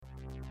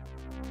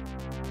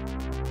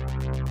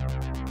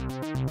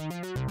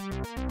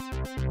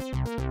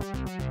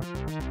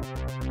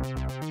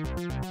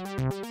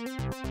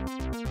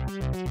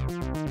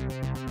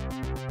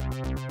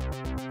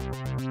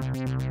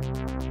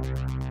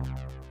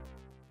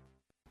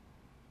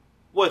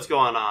What's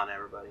going on,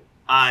 everybody?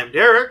 I'm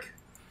Derek.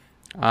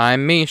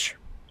 I'm Meesh.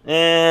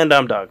 And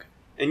I'm Doug.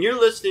 And you're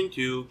listening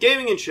to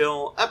Gaming and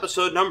Chill,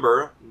 episode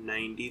number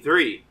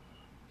 93.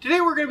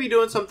 Today we're going to be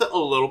doing something a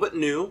little bit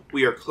new.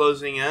 We are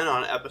closing in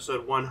on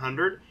episode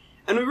 100,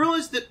 and we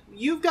realized that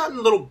you've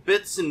gotten little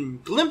bits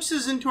and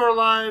glimpses into our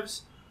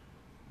lives,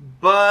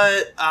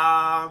 but,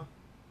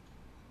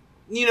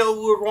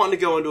 we're wanting to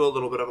go into a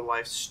little bit of a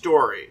life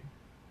story.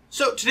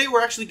 So today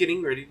we're actually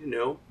getting ready to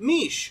know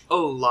Meesh a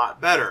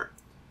lot better.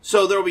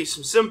 So there'll be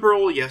some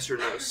simple yes or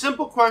no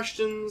simple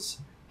questions,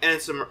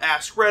 and some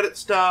Ask Reddit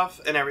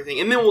stuff, and everything,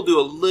 and then we'll do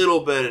a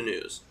little bit of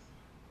news.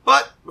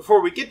 But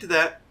before we get to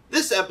that,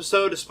 this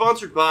episode is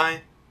sponsored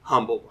by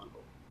Humble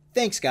Bundle.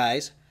 Thanks,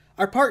 guys.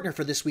 Our partner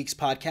for this week's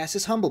podcast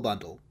is Humble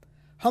Bundle.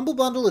 Humble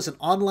Bundle is an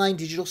online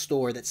digital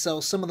store that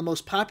sells some of the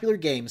most popular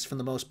games from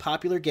the most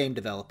popular game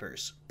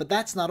developers. But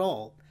that's not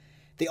all.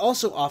 They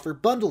also offer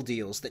bundle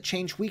deals that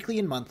change weekly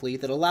and monthly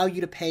that allow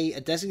you to pay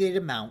a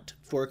designated amount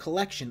for a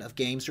collection of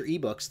games or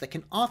ebooks that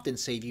can often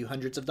save you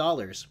hundreds of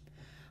dollars.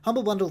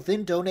 Humble Bundle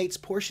then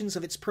donates portions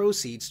of its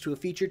proceeds to a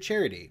featured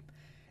charity.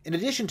 In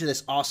addition to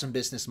this awesome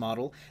business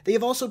model, they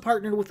have also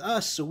partnered with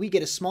us so we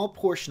get a small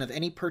portion of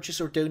any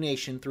purchase or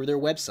donation through their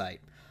website.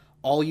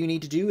 All you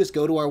need to do is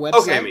go to our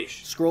website,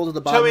 scroll to the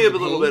bottom of the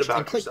page,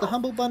 and click the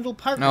Humble Bundle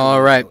partner. All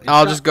right,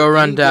 I'll just go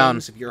run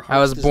down. I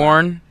was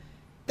born.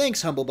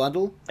 Thanks, Humble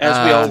Bundle.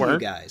 As we all were.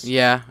 Guys.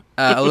 Yeah,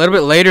 a little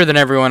bit later than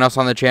everyone else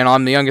on the channel.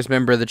 I'm the youngest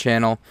member of the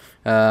channel,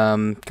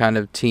 kind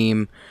of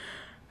team,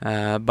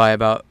 by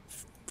about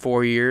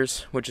 4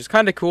 years, which is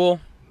kind of cool.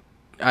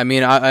 I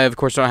mean, I of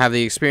course don't have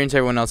the experience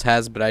everyone else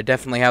has, but I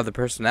definitely have the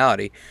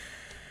personality.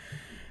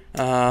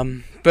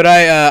 But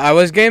I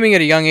was gaming at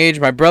a young age.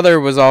 My brother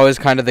was always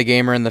kind of the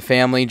gamer in the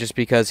family just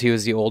because he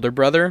was the older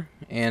brother,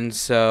 and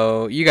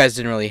so you guys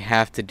didn't really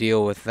have to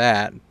deal with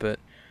that, but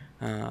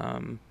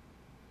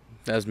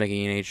I was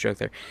making an age joke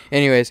there.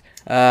 Anyways,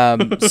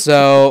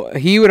 so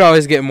he would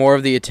always get more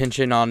of the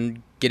attention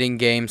on getting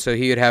games, so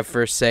he would have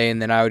first say,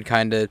 and then I would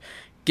kind of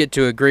get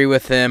to agree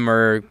with him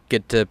or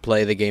get to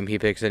play the game he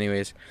picks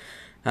anyways.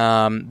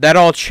 That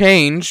all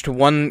changed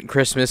one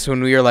Christmas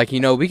when we were like,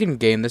 we can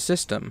game the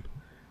system.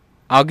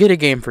 I'll get a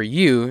game for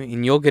you,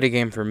 and you'll get a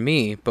game for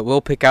me, but we'll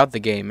pick out the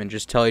game and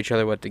just tell each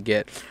other what to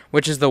get,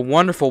 which is the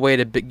wonderful way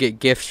to get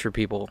gifts for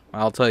people.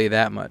 I'll tell you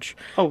that much.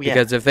 Oh, yeah.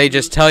 Because if they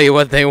just tell you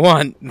what they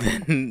want,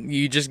 then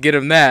you just get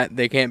them that.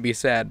 They can't be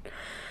sad.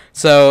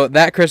 So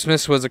that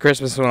Christmas was a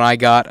Christmas when I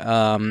got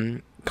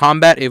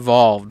Combat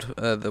Evolved,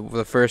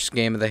 the first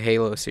game of the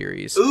Halo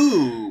series.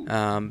 Ooh!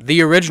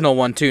 The original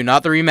one, too,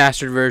 not the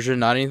remastered version,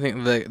 not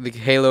anything. The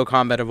Halo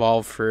Combat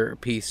Evolved for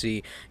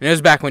PC. And it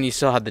was back when you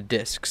still had the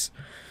discs.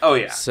 Oh,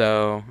 yeah.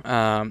 So,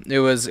 it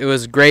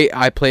was great.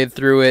 I played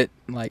through it,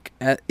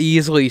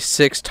 easily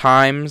 6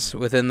 times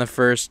within the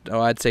first,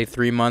 I'd say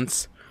 3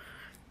 months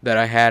that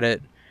I had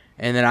it.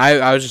 And then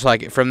I was just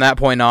like, from that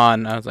point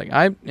on, I was like,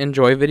 I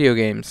enjoy video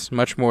games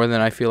much more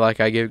than I feel like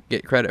I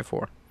get credit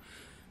for.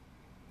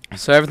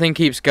 So everything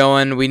keeps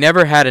going. We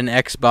never had an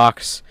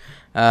Xbox,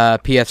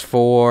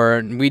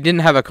 PS4. We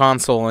didn't have a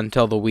console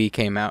until the Wii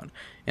came out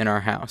in our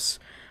house.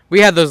 We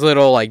had those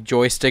little,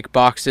 joystick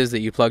boxes that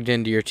you plugged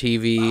into your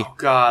TV. Oh,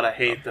 God, I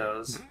hate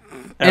those.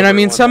 And, I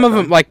mean, some of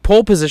them,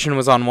 Pole Position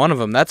was on one of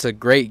them. That's a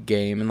great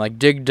game. And,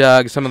 Dig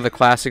Dug, some of the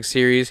classic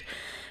series.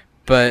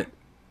 But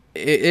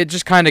it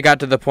just kind of got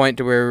to the point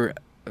to where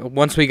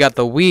once we got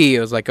the Wii, it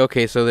was like,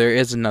 okay, so there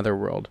is another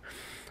world.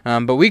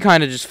 But we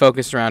kind of just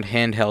focused around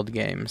handheld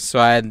games.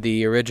 So I had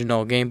the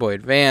original Game Boy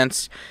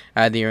Advance.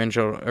 I had the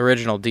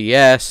original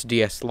DS,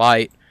 DS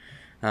Lite.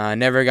 I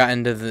never got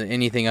into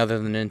anything other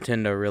than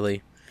Nintendo,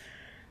 really.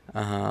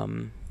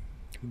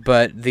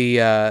 But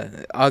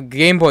the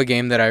Game Boy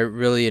game that I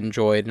really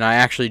enjoyed, and I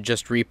actually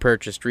just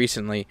repurchased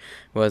recently,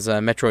 was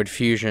Metroid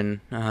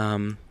Fusion.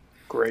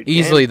 Great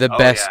easily game. The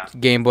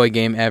best Game Boy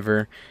game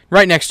ever.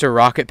 Right next to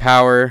Rocket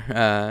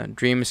Power,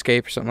 Dream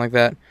Escape, or something like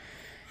that.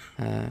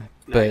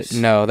 Nice. But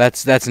no,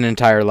 that's an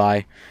entire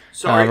lie.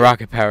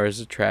 Rocket Power is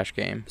a trash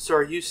game. So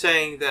are you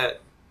saying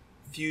that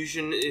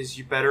Fusion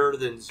is better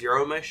than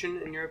Zero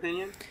Mission, in your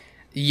opinion?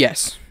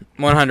 Yes,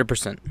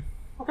 100%.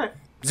 Okay.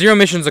 Zero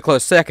Mission's a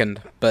close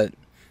second, but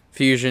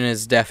Fusion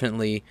is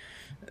definitely,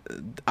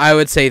 I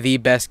would say, the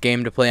best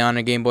game to play on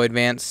a Game Boy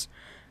Advance.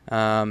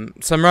 Some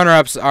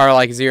runner-ups are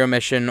like Zero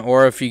Mission,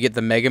 or if you get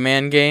the Mega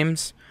Man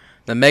games.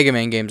 The Mega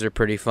Man games are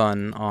pretty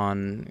fun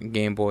on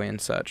Game Boy and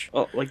such.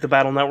 Oh, like the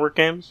Battle Network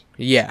games?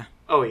 Yeah.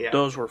 Oh, yeah.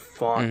 Those were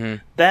fun. Mm-hmm.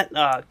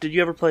 That, did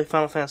you ever play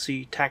Final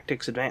Fantasy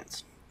Tactics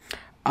Advance?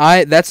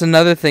 That's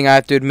another thing I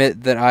have to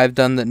admit that I've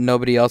done that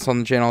nobody else on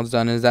the channel has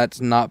done, is that's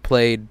not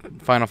played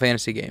Final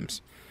Fantasy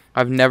games.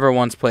 I've never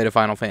once played a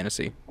Final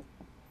Fantasy.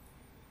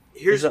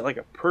 Is that like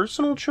a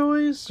personal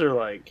choice, or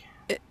like...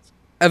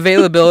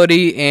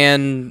 availability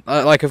and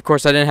like, of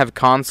course, I didn't have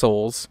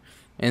consoles,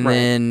 and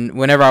then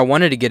whenever I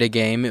wanted to get a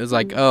game, it was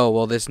like, oh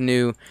well, this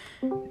new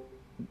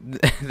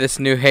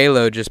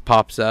Halo just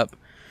pops up,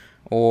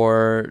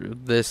 or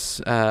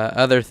this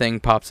other thing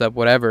pops up,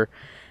 whatever.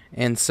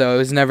 And so it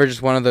was never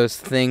just one of those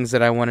things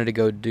that I wanted to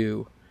go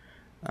do.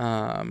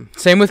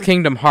 Same with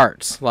Kingdom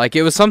Hearts. Like,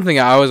 it was something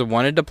I always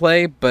wanted to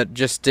play, but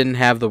just didn't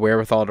have the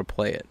wherewithal to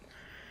play it.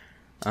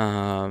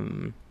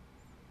 And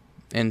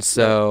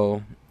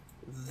so...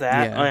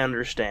 That I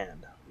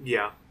understand.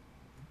 Yeah.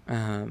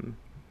 But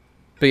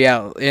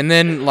yeah, and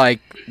then,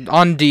 like,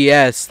 on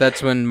DS,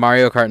 that's when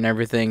Mario Kart and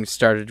everything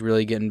started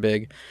really getting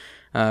big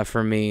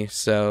for me.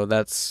 So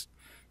that's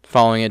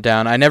following it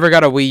down. I never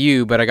got a Wii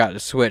U, but I got a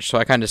Switch, so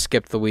I kind of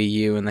skipped the Wii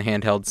U and the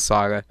handheld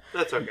saga.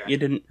 That's okay. You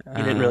didn't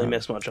really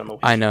miss much on the Wii.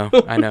 I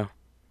know.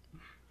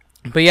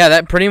 But yeah,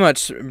 that pretty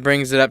much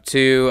brings it up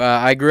to,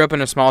 I grew up in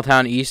a small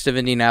town east of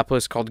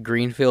Indianapolis called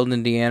Greenfield,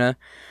 Indiana.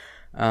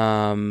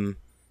 I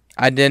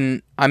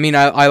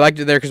liked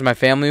it there because my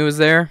family was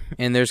there,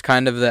 and there's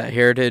kind of that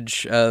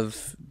heritage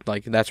of,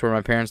 like, that's where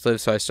my parents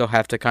live, so I still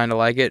have to kind of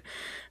like it.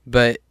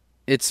 But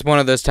it's one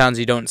of those towns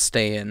you don't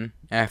stay in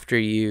after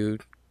you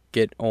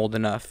get old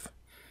enough.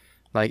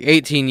 Like,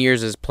 18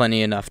 years is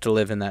plenty enough to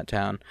live in that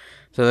town.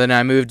 So then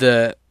I moved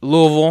to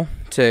Louisville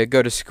to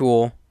go to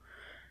school.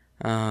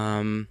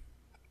 And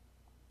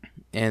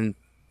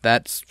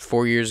that's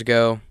 4 years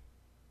ago.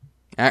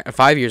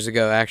 5 years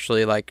ago,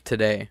 actually, like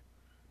today.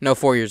 No,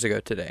 4 years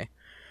ago today.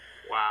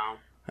 Wow.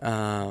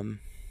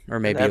 Or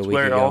maybe that's a week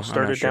where ago. it all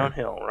started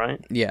downhill, right?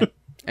 Yeah.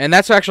 And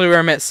that's actually where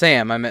I met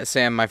Sam. I met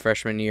Sam my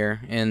freshman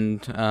year,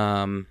 and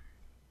it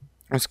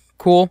was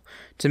cool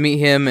to meet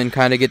him and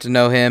kind of get to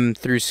know him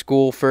through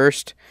school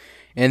first.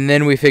 And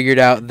then we figured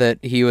out that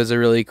he was I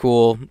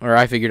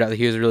figured out that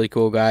he was a really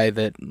cool guy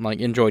that,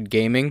 like, enjoyed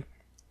gaming.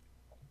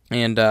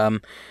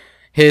 And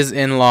his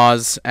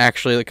in-laws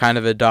actually kind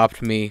of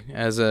adopt me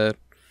as I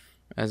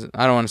don't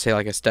want to say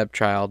like a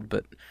stepchild,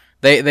 but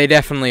they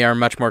definitely are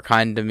much more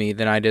kind to me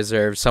than I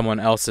deserve someone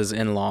else's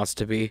in-laws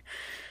to be.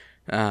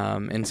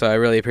 And so I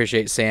really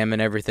appreciate Sam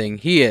and everything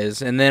he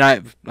is. And then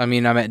I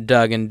met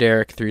Doug and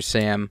Derek through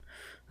Sam.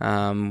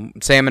 Sam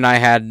and I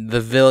had the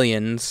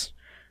Villians,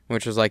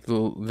 which was like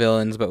the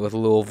villains but with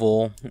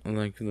Louisville,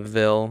 like the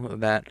Ville of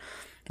that.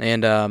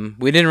 And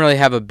we didn't really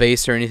have a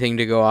base or anything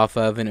to go off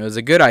of, and it was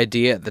a good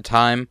idea at the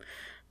time,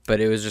 but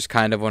it was just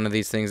kind of one of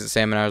these things that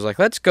Sam and I was like,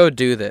 let's go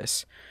do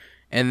this.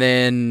 And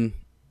then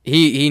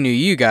he knew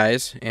you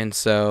guys, and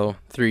so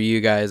through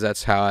you guys,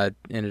 that's how I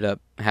ended up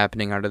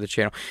happening onto the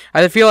channel.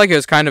 I feel like it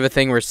was kind of a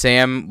thing where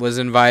Sam was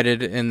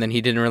invited, and then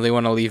he didn't really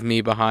want to leave me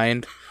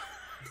behind.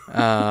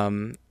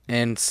 And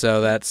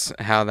so that's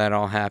how that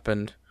all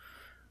happened.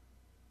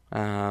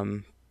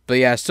 But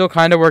yeah, still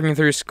kind of working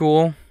through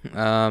school.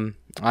 I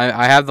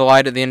have the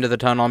light at the end of the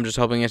tunnel. I'm just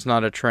hoping it's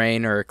not a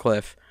train or a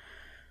cliff.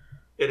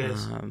 It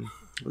is.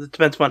 It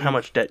depends on how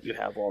much debt you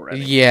have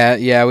already.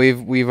 Yeah,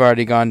 we've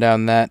already gone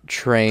down that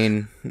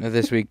train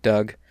this week,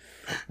 Doug.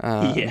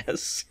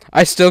 Yes.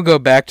 I still go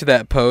back to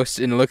that post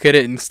and look at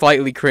it and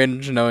slightly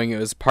cringe, knowing it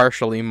was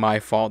partially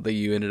my fault that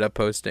you ended up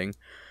posting.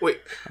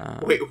 Wait,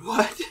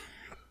 what?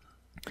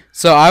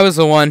 So I was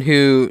the one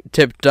who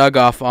tipped Doug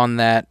off on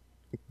that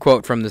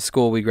quote from the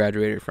school we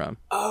graduated from.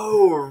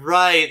 Oh,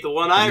 right. The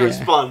one I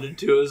responded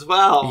to as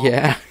well.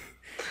 Yeah.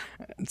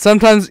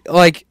 Sometimes,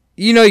 like,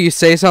 you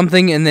say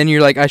something and then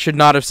you're like, I should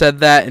not have said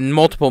that, and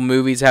multiple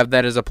movies have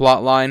that as a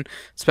plot line,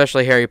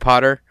 especially Harry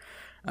Potter.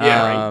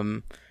 Yeah,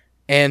 right.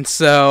 And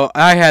so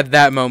I had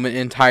that moment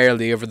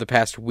entirely over the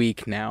past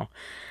week now.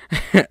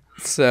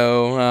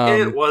 So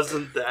it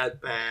wasn't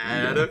that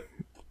bad. Yeah.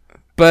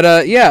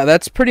 But yeah,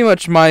 that's pretty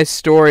much my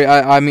story.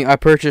 I mean, I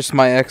purchased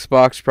my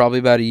Xbox probably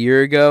about a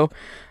year ago.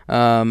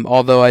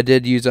 Although I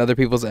did use other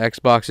people's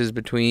Xboxes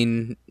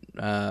between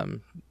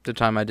the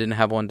time I didn't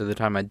have one to the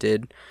time I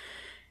did.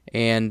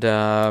 And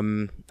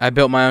I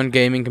built my own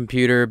gaming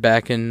computer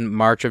back in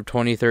March of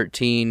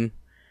 2017.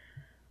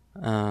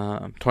 I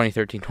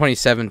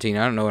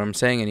don't know what I'm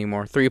saying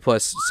anymore. 3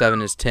 plus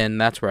 7 is 10.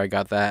 That's where I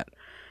got that.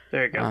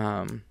 There you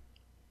go.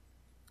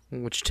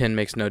 Which 10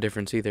 makes no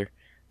difference either.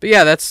 But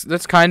yeah,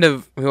 that's kind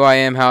of who I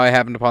am, how I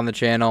happened upon the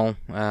channel.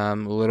 A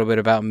little bit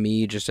about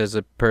me just as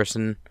a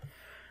person.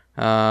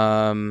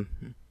 I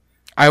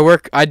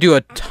do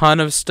a ton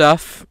of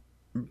stuff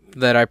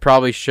that I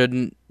probably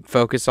shouldn't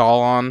focus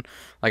all on.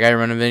 Like, I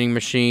run a vending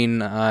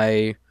machine,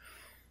 I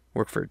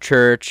work for a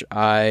church,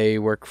 I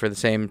work for the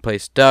same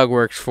place Doug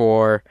works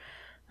for.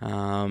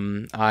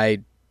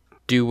 I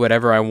do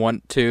whatever I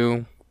want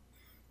to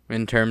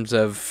in terms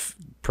of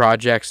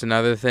projects and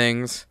other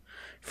things.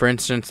 For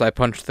instance, I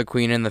punched the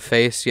Queen in the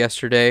face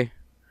yesterday.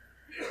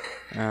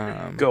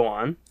 Go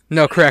on.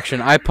 No,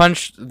 correction. I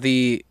punched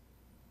the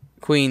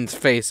Queen's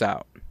face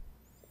out.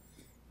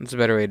 That's a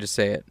better way to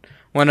say it.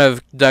 One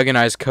of Doug and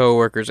I's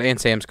co-workers, and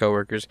Sam's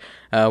co-workers,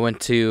 went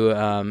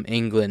to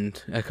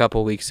England a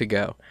couple weeks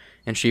ago,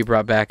 and she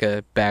brought back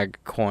a bag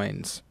of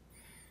coins.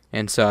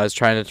 And so I was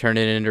trying to turn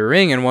it into a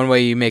ring, and one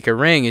way you make a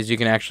ring is you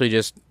can actually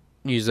just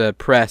use a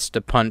press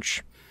to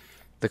punch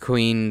the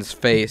queen's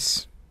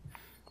face,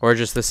 or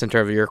just the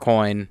center of your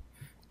coin,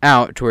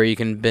 out to where you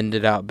can bend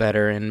it out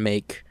better and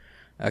make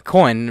a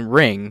coin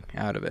ring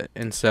out of it.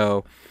 And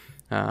so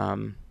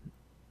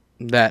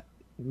that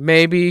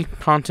may be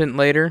content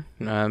later.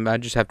 I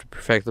just have to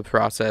perfect the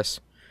process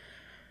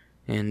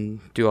and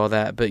do all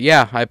that. But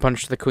yeah, I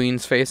punched the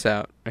queen's face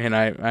out, and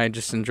I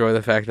just enjoy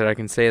the fact that I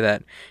can say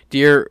that.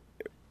 Dear,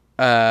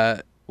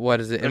 what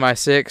is it,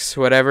 MI6,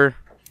 whatever?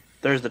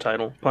 There's the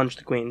title. Punch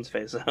the queen's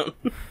face out.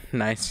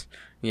 Nice.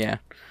 Yeah.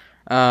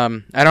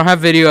 I don't have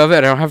video of it.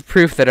 I don't have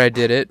proof that I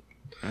did it.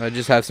 I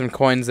just have some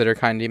coins that are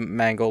kind of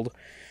mangled.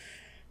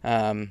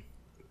 But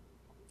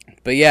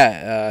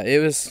yeah,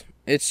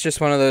 it's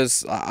just one of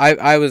those.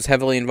 I was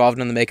heavily involved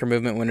in the maker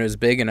movement when it was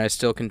big, and I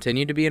still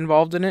continue to be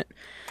involved in it.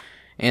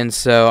 And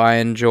so I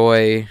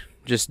enjoy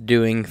just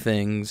doing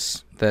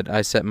things that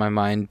I set my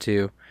mind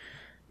to.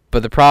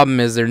 But the problem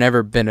is they're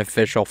never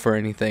beneficial for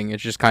anything.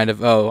 It's just kind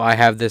of, I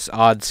have this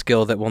odd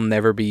skill that will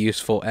never be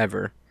useful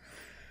ever.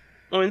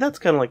 I mean, that's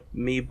kind of like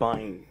me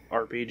buying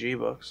RPG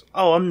books.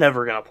 Oh, I'm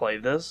never going to play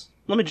this.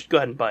 Let me just go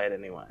ahead and buy it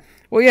anyway.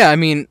 Well, yeah, I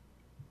mean,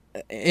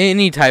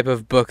 any type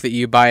of book that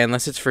you buy,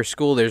 unless it's for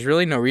school, there's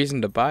really no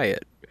reason to buy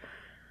it.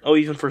 Oh,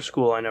 even for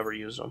school, I never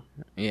used them.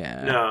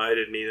 Yeah. No, I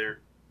didn't either.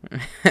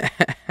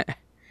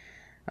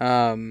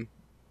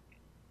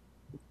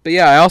 But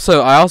yeah, I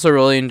also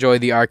really enjoy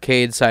the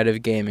arcade side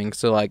of gaming.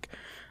 So like,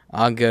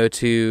 I'll go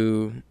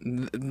to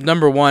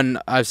number one.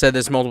 I've said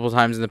this multiple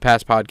times in the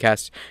past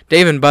podcasts.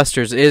 Dave &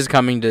 Buster's is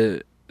coming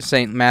to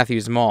St.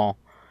 Matthew's Mall,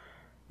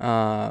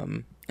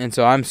 and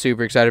so I'm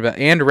super excited about.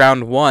 And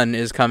Round One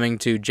is coming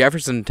to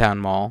Jeffersontown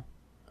Mall,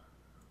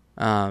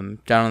 down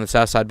on the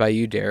south side by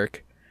you,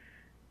 Derek.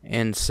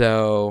 And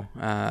so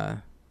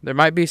there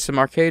might be some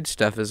arcade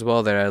stuff as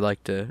well that I'd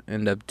like to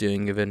end up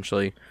doing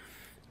eventually.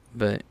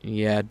 But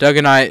yeah, Doug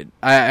and I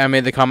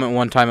made the comment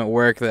one time at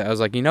work that I was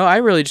like, I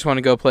really just want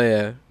to go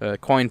play a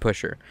coin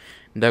pusher.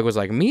 And Doug was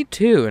like, me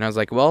too. And I was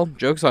like, well,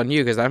 joke's on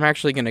you because I'm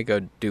actually going to go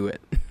do it.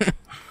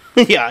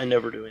 Yeah, I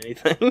never do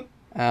anything.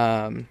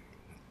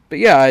 But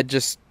yeah,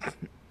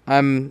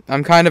 I'm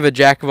kind of a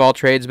jack of all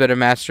trades but a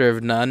master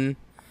of none.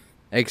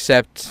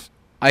 Except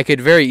I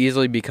could very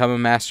easily become a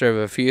master of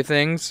a few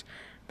things,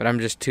 but I'm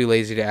just too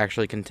lazy to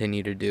actually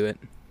continue to do it.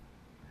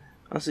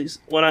 Honestly,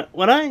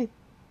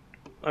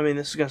 I mean,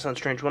 this is going to sound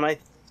strange. When I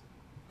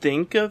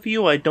think of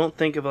you, I don't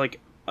think of, like,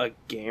 a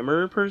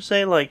gamer, per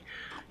se. Like,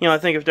 I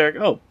think of Derek,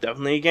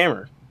 definitely a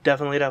gamer.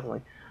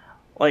 Definitely.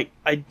 Like,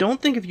 I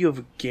don't think of you as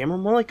a gamer,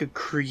 more like a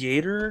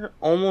creator.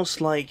 Almost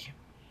like,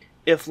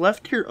 if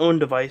left to your own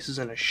devices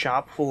in a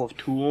shop full of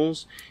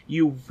tools,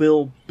 you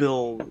will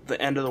build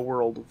the end of the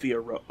world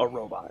via a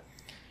robot.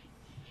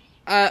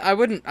 I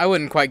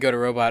wouldn't quite go to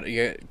robot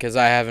yet, because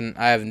I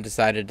haven't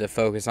decided to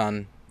focus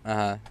on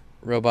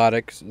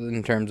robotics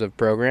in terms of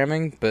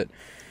programming, but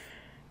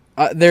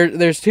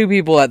there's two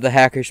people at the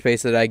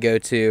hackerspace that I go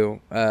to.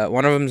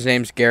 One of them's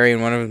name's Gary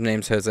and one of them's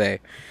name's Jose.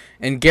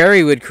 And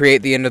Gary would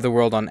create the end of the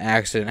world on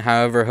accident.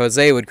 However,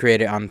 Jose would create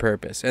it on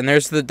purpose. And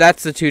that's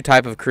the two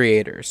type of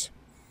creators.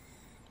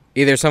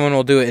 Either someone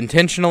will do it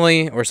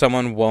intentionally or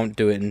someone won't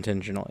do it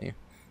intentionally.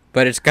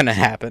 But it's gonna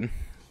happen.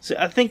 See,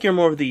 I think you're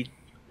more of the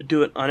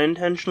do it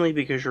unintentionally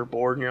because you're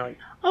bored and you're like,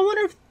 I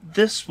wonder if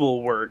this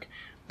will work.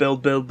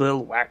 Build,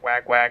 whack,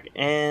 whack, whack,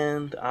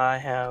 and I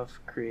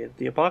have created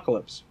the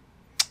apocalypse.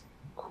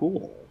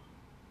 Cool.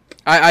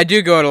 I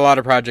do go at a lot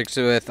of projects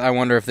with, I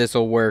wonder if this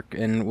will work,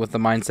 and with the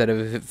mindset of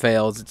if it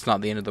fails, it's not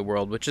the end of the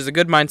world, which is a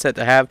good mindset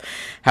to have.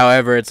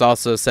 However, it's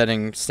also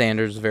setting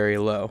standards very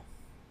low.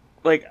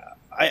 Like,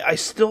 I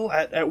still,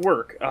 at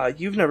work,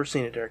 you've never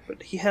seen it, Derek,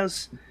 but he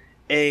has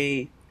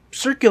a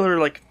circular,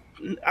 like,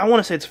 I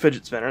want to say it's a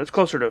fidget spinner. It's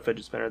closer to a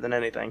fidget spinner than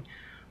anything.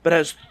 But it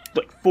has,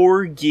 like,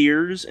 4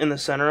 gears in the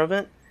center of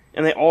it.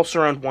 And they all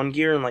surround one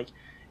gear, and, like,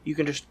 you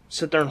can just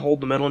sit there and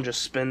hold the middle and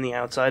just spin the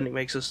outside, and it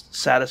makes this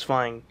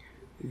satisfying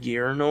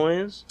gear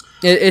noise.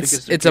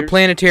 It's a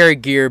planetary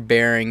gear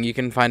bearing. You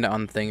can find it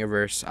on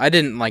Thingiverse. I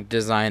didn't, like,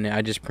 design it.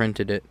 I just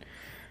printed it.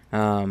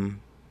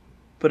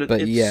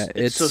 But yeah,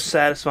 it's so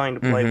satisfying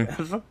to play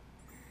with.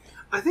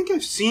 I think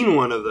I've seen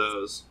one of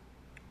those.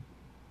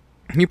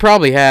 You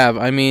probably have.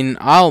 I mean,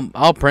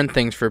 I'll print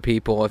things for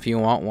people if you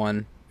want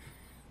one.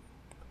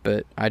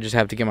 But I just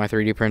have to get my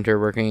 3D printer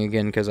working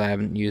again because I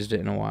haven't used it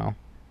in a while.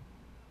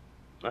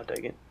 I'll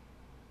take it.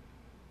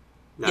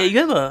 Nice. Yeah, you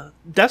have a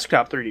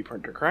desktop 3D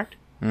printer, correct?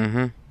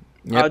 Mm-hmm.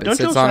 Yep, it don't you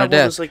sits also on a have one of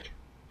desk. those, like,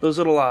 those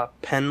little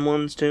pen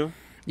ones, too?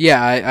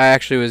 Yeah, I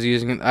actually was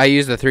I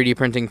used the 3D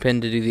printing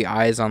pen to do the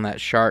eyes on that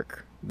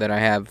shark that I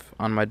have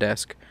on my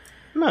desk.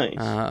 Nice.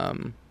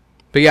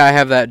 But yeah, I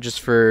have that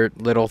just for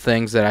little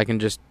things that I can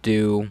just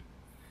do.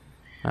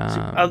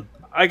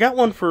 I got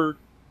one for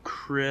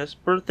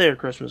birthday or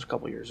Christmas a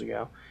couple years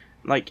ago.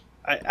 Like,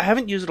 I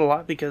haven't used it a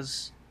lot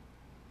because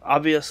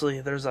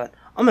obviously there's that,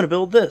 I'm going to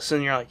build this,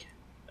 and you're like,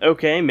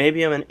 okay,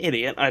 maybe I'm an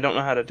idiot, I don't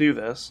know how to do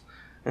this.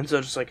 And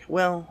so just like,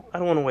 well, I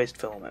don't want to waste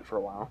filament for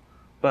a while.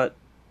 But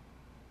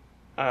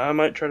I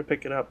might try to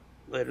pick it up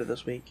later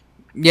this week.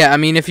 Yeah, I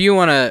mean, if you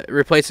want to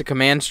replace a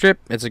command strip,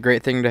 it's a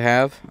great thing to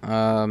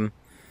have.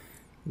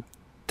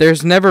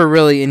 There's never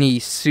really any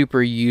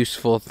super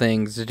useful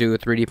things to do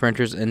with 3D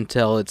printers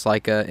until it's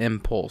like a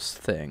impulse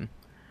thing.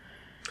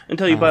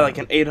 Until you buy like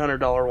an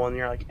 $800 one,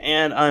 you're like,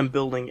 and I'm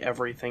building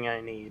everything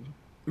I need.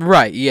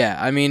 Right, yeah.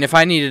 I mean, if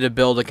I needed to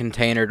build a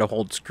container to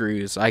hold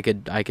screws, I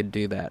could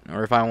do that.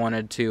 Or if I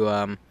wanted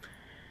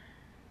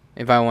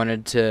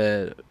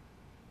to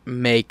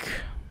make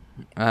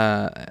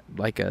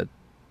like a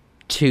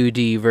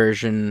 2D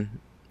version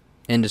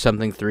into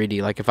something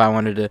 3D, like if I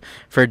wanted to,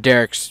 for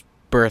Derek's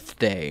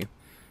birthday,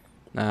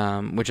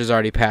 which is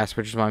already passed,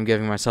 which is why I'm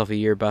giving myself a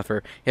year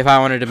buffer. If I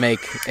wanted to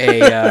make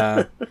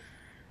a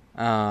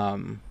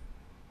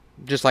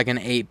just like an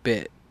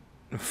 8-bit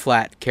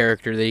flat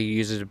character that you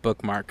use as a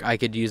bookmark, I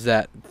could use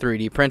that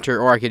 3D printer,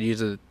 or I could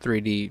use a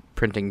 3D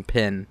printing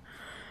pin.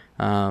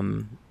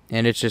 And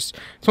it's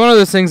one of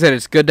those things that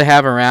it's good to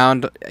have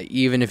around,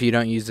 even if you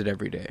don't use it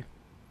every day.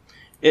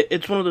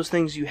 It's one of those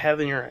things you have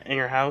in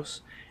your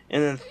house,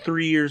 and then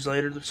 3 years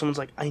later, someone's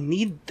like, I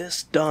need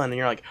this done, and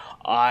you're like,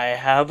 I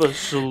have a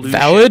solution.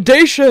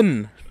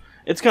 Validation!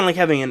 It's kind of like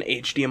having an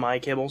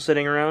HDMI cable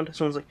sitting around.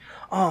 Someone's like,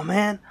 oh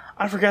man,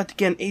 I forgot to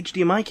get an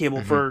HDMI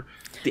cable for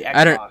the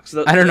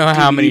Xbox. I don't know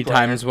how DVD many player.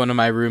 times one of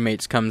my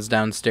roommates comes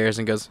downstairs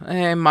and goes,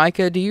 "Hey,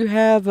 Micah, do you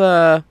have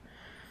one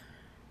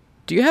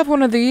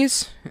of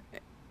these?"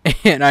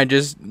 And I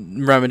just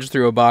rummage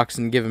through a box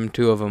and give him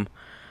 2 of them.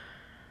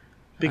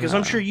 Because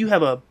I'm sure you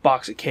have a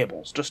box of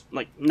cables, just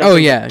like oh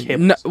yeah.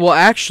 cables. Well,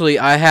 actually,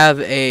 I have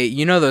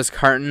those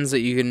cartons that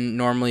you can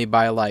normally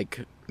buy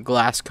like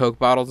glass Coke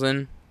bottles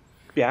in.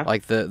 Yeah.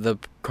 Like the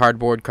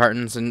cardboard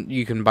cartons, and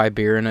you can buy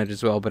beer in it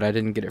as well, but I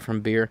didn't get it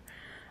from beer.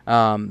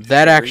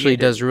 That actually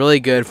does really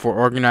good for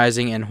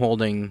organizing and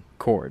holding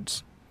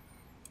cords.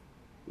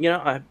 You know,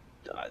 I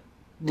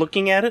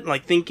looking at it,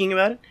 like thinking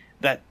about it,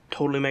 that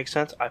totally makes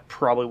sense. I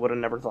probably would have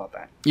never thought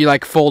that. You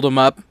like fold them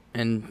up,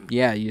 and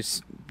yeah,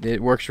 it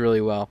works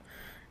really well.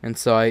 And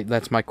so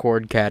that's my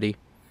cord caddy.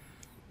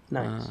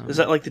 Nice. Is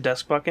that like the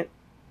desk bucket?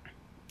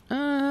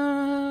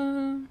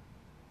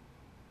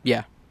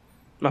 Yeah.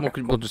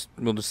 Okay, we'll just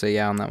say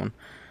yeah on that one.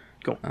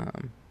 Cool.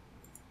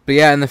 But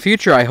yeah, in the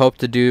future, I hope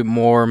to do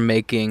more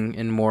making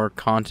and more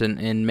content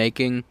in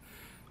making,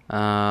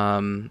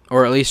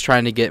 or at least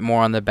trying to get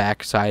more on the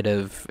backside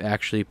of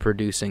actually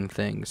producing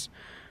things.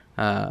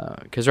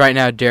 Because right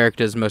now, Derek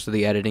does most of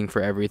the editing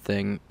for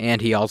everything, and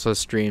he also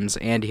streams,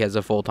 and he has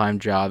a full-time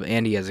job,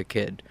 and he has a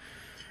kid.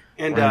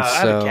 And I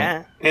have a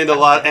cat. And a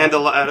lot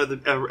of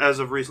the, as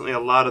of recently, a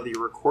lot of the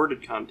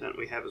recorded content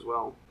we have as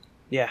well.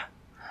 Yeah.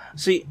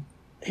 See,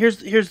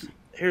 here's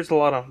a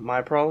lot of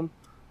my problem.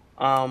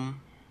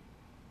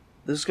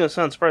 This is gonna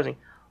sound surprising.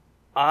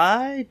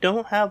 I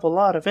don't have a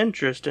lot of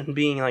interest in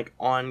being like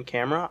on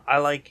camera. I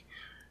like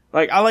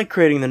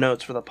creating the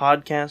notes for the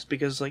podcast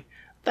because like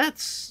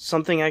that's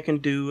something I can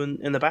do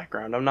in the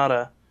background. I'm not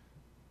a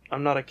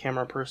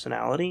camera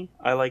personality.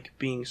 I like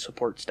being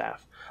support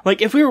staff.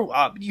 Like if we were,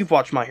 you've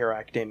watched My Hero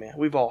Academia.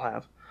 We've all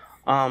have.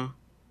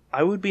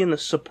 I would be in the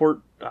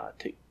support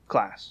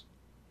class.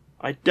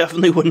 I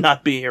definitely would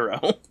not be a hero.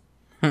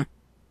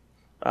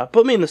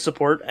 Put me in the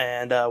support,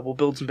 and we'll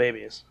build some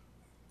babies.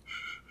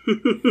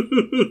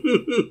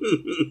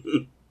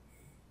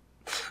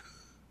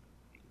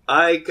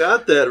 I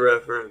got that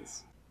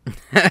reference.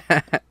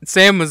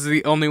 Sam was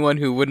the only one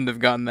who wouldn't have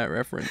gotten that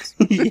reference.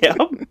 Yep.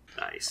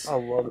 Nice. I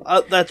love it.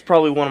 That's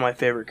probably one of my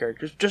favorite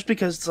characters, just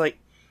because it's like,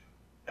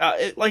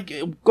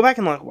 go back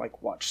and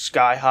like watch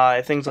Sky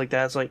High, things like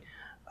that. It's like,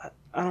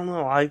 I don't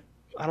know, I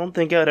don't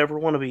think I'd ever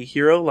want to be a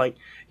hero. Like,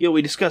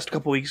 we discussed a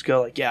couple weeks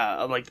ago, like,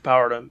 yeah, I'd like the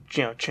power to,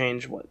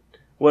 change what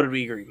did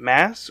we agree,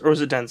 mass or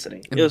was it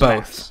density? It was both.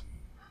 Mass.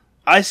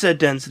 I said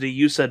density,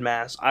 you said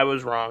mass. I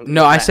was wrong.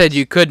 No, I mass. said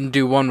you couldn't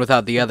do one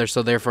without the other,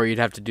 so therefore you'd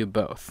have to do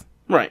both.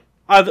 Right.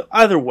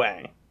 Either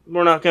way,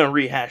 we're not going to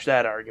rehash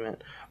that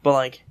argument. But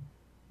like,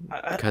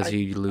 because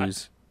you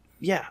lose.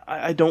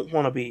 I don't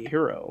want to be a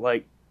hero.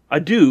 Like, I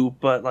do,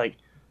 but like,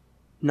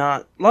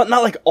 not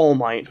like All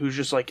Might, who's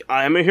just like,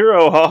 I am a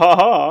hero, ha ha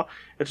ha.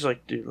 It's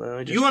like, dude, let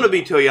me just. You want to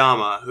be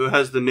Toyama, who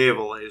has the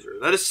naval laser.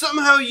 That is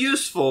somehow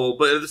useful,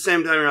 but at the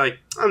same time, you're like,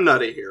 I'm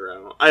not a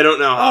hero. I don't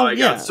know how I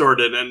got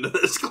sorted into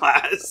this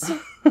class.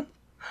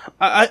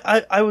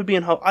 I would be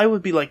I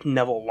would be like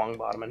Neville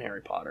Longbottom in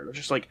Harry Potter.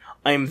 Just like,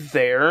 I'm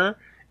there,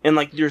 and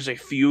like, there's a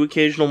few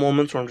occasional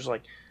moments where I'm just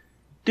like,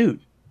 dude,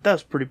 that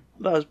was pretty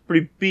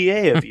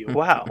BA of you.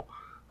 Wow.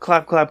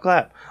 Clap, clap,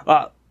 clap.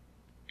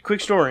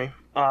 Quick story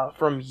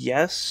from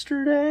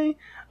yesterday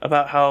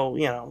about how,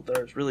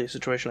 there's really a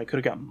situation I could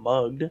have got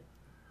mugged.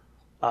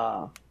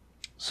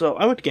 So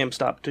I went to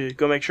GameStop to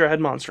go make sure I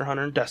had Monster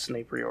Hunter and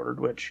Destiny pre-ordered,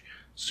 which,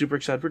 super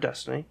excited for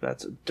Destiny.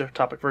 That's a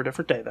topic for a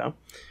different day, though.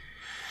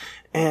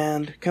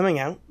 And coming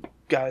out,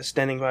 guys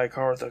standing by a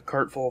car with a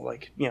cart full of,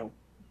 like,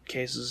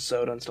 cases of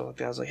soda and stuff like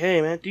that. I was like,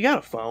 hey, man, do you got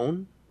a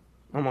phone?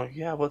 I'm like,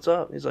 yeah, what's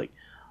up? He's like,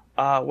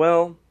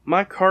 well,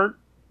 my cart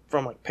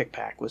from, like, Pick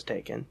Pack was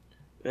taken.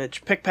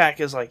 Which Pick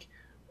Pack is, like,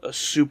 a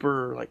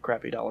super, like,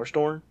 crappy dollar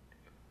store.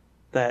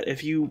 that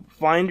if you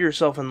find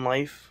yourself in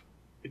life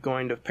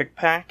going to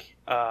pick-pack,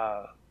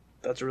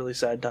 that's a really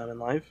sad time in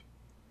life.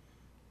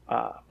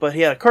 But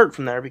he had a cart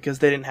from there because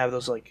they didn't have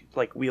those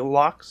like wheel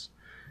locks,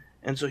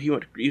 and so he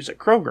went to use a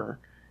Kroger,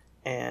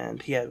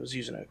 and was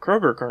using a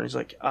Kroger cart. And he's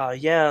like,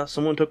 yeah,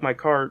 someone took my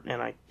cart,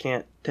 and I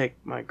can't take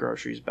my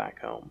groceries back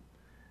home.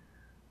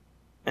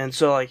 And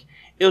so like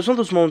it was one of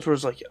those moments where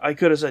it's like I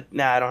could have said,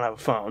 nah, I don't have a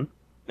phone,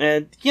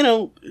 and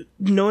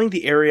knowing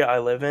the area I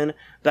live in,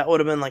 that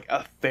would have been like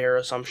a fair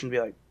assumption to be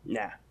like,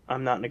 nah,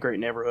 I'm not in a great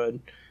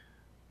neighborhood.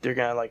 They're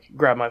gonna like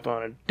grab my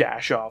phone and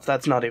dash off.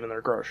 That's not even their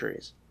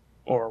groceries.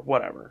 Or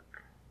whatever.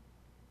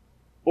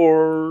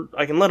 Or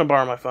I can let him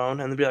borrow my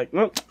phone and they'd be like,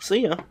 well,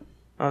 see ya.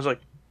 I was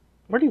like,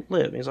 where do you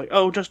live? And he's like,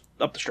 oh, just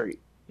up the street.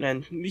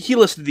 And he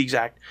listed the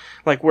exact,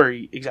 like, where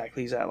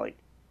exactly he's at, like,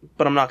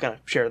 but I'm not going to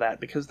share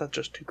that because that's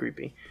just too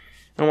creepy.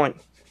 And I'm like,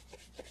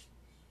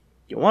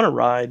 you want to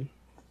ride?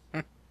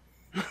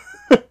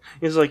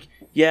 He's like,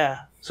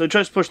 yeah. So he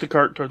tries to push the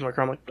cart towards my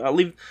car. I'm like, I'll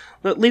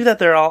leave that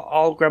there.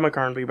 I'll grab my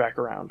car and be back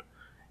around.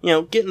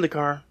 Get in the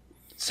car,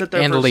 sit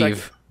there and for a leave.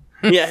 second.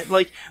 Yeah,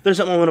 like, there's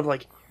that moment of,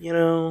 like,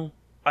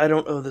 I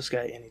don't owe this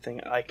guy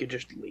anything. I could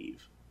just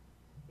leave.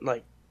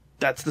 Like,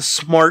 that's the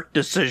smart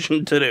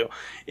decision to do.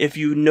 If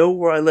you know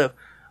where I live,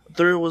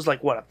 there was,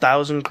 like,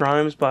 1,000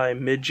 crimes by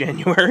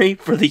mid-January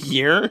for the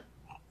year?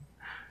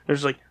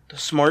 There's, like, the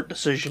smart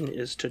decision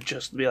is to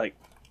just be like,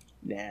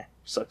 nah,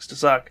 sucks to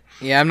suck.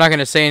 Yeah, I'm not going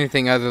to say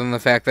anything other than the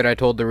fact that I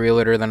told the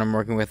realtor that I'm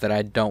working with that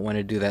I don't want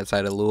to do that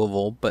side of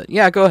Louisville. But,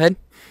 yeah, go ahead.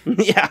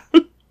 Yeah.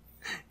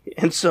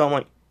 And so I'm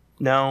like,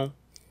 no.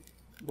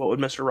 What would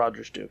Mr.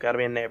 Rogers do? Gotta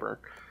be a neighbor.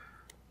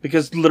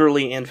 Because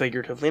literally and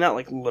figuratively, not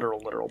like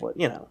literal, but,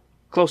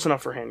 close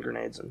enough for hand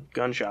grenades and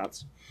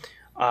gunshots.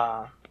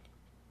 And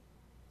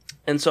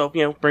so,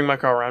 bring my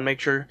car around, make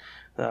sure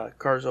the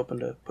car's open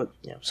to put,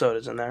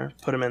 sodas in there,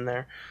 put them in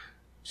there.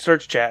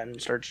 Starts chatting,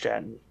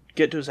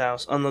 get to his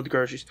house, unload the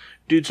groceries.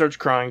 Dude starts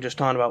crying, just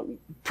talking about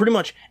pretty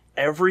much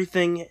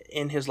everything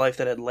in his life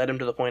that had led him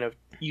to the point of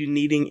you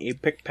needing a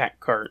pick-pack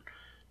cart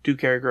to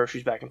carry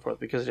groceries back and forth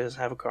because he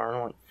doesn't have a car. And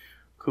I'm like,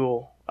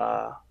 cool.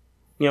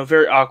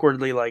 Very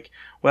awkwardly like,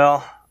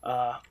 well,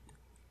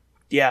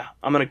 yeah,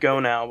 I'm gonna go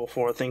now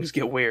before things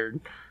get weird.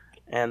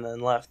 And then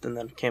left and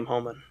then came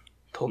home and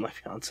told my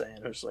fiance,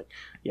 and I was like,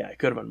 yeah, I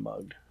could have been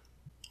mugged.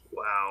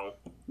 Wow.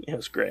 It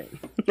was great.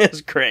 It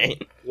was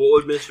great. What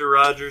would Mr.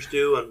 Rogers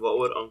do, and what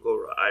would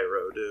Uncle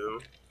Iroh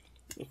do?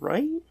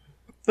 Right?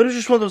 But it was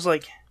just one of those,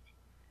 like,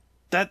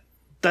 that's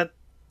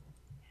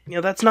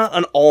not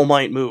an All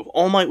Might move.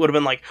 All Might would have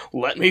been like,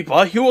 let me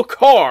buy you a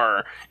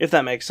car, if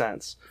that makes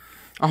sense.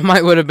 All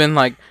Might would have been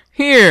like,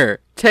 here,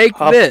 take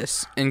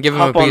this, and give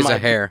him a piece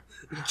of hair.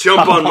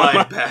 Jump on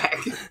my back.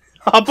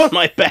 Hop on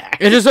my back.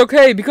 It is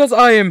okay, because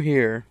I am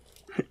here.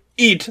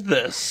 Eat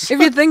this. If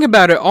you think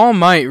about it, All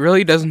Might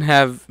really doesn't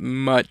have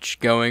much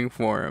going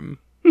for him.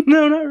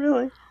 No, not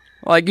really.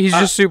 Like, he's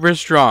just super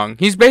strong.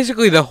 He's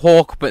basically the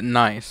Hulk, but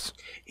nice.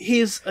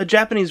 He's a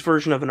Japanese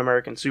version of an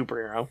American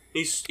superhero.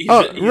 He's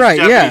a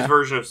Japanese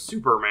version of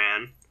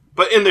Superman.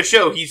 But in the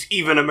show, he's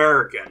even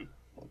American.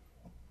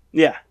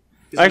 Yeah.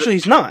 Actually,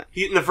 he's not.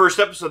 In the first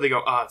episode, they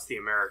go, it's the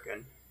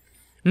American.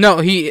 No,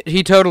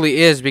 he totally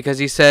is, because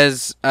he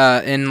says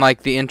in,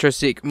 like, the intro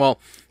well,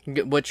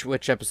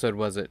 which episode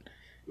was it?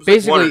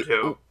 Basically, like 1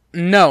 or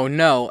 2.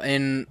 No,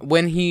 and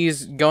when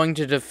he's going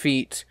to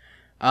defeat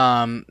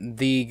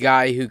the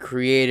guy who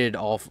created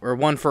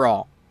One for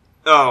All.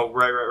 Oh,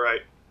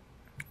 right.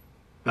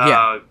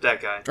 Yeah.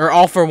 That guy. Or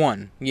All for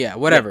One. Yeah,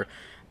 whatever.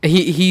 Yeah.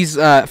 He's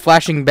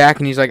flashing back,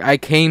 and he's like, I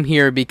came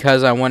here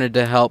because I wanted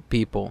to help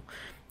people.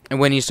 And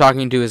when he's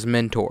talking to his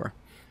mentor.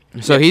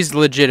 So he's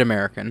legit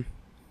American.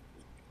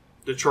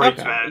 Detroit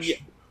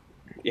Smash.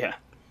 Yeah.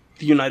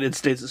 The United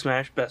States of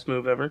Smash, best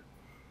move ever.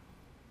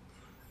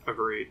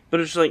 Agreed.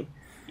 But it's like,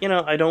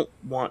 I don't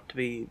want to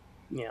be,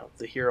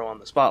 the hero on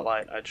the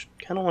spotlight. I just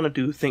kind of want to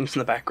do things in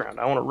the background.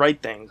 I want to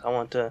write things. I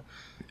want to,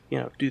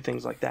 do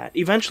things like that.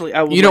 Eventually,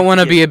 I will. You don't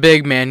want to be a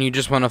big man. You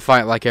just want to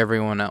fight like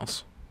everyone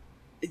else.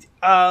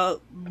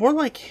 More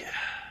like,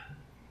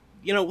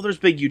 there's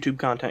big YouTube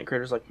content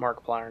creators like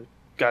Markiplier and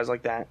guys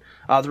like that.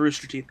 The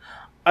Rooster Teeth.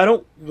 I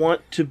don't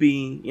want to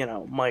be,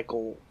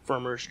 Michael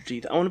from Rooster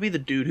Teeth. I want to be the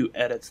dude who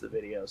edits the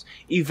videos.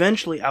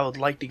 Eventually, I would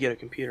like to get a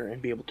computer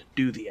and be able to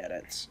do the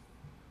edits.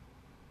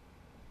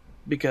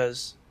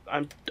 Because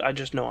I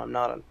just know I'm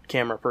not a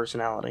camera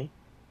personality.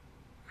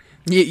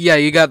 Yeah,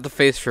 you got the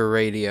face for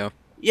radio.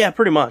 Yeah,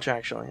 pretty much,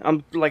 actually.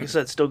 I'm, like I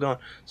said, still going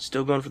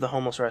for the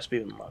homeless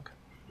Rasputin look.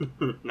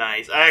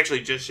 Nice. I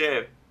actually just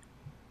shaved.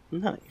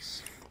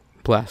 Nice.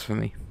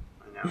 Blasphemy.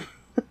 I know.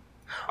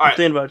 I'm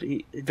thinking about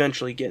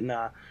eventually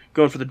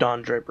going for the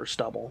Don Draper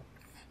stubble.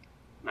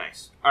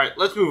 Nice. Alright,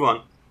 let's move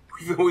on.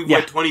 We've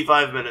went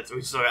 25 minutes and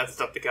we still got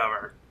stuff to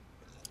cover.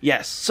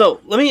 Yes. So,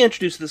 let me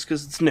introduce this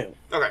because it's new.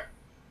 Okay.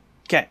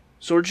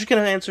 So we're just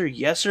going to answer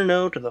yes or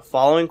no to the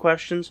following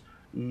questions.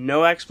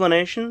 No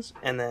explanations.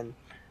 And then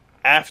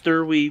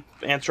after we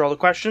answer all the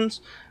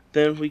questions,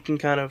 then we can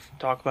kind of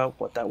talk about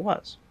what that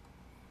was.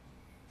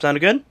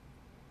 Sounded good?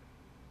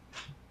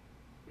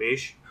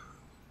 Meesh?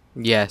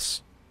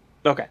 Yes.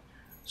 Okay.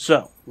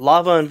 So,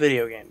 lava in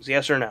video games,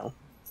 yes or no?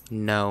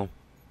 No.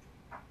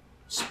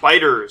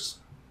 Spiders.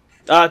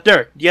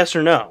 Derek, yes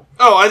or no?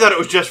 Oh, I thought it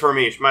was just for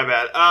Meesh. My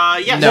bad.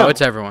 Yes. No,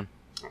 it's everyone.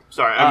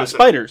 Sorry, I missed it.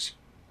 Spiders.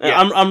 Yeah.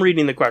 I'm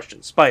reading the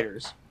question.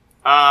 Spiders.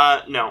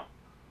 No.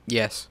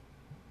 Yes.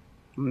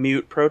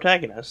 Mute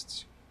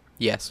protagonists.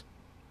 Yes.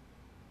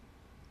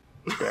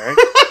 Derek?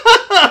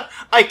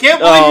 I can't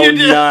believe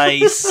you did.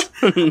 Nice.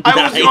 I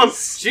was going,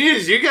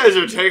 jeez, you guys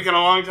are taking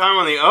a long time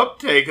on the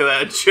uptake of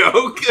that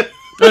joke.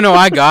 No,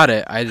 I got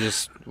it. I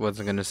just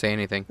wasn't going to say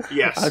anything.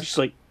 Yes. I was just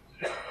like,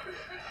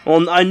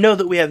 well, I know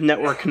that we have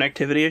network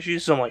connectivity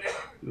issues, so I'm like,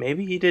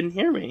 maybe he didn't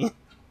hear me.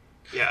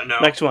 Yeah, no.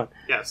 Next one.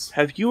 Yes.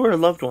 Have you or a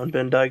loved one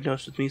been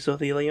diagnosed with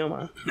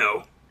mesothelioma?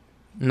 No.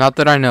 Not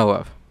that I know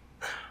of.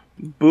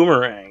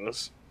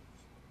 Boomerangs.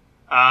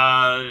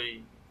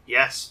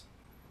 Yes.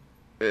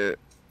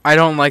 I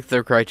don't like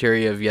the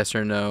criteria of yes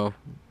or no.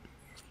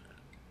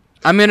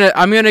 I'm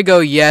gonna go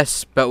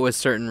yes, but with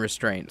certain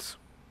restraints.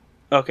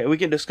 Okay, we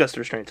can discuss the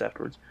restraints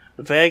afterwards.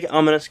 Vague,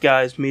 ominous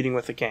guys meeting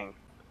with the king.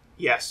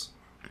 Yes.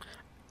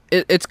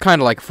 It's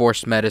kind of like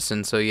forced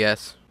medicine, so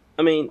yes.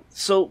 I mean,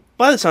 so,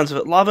 by the sounds of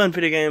it, lava in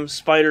video games,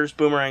 spiders,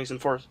 boomerangs,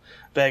 and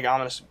vague,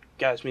 ominous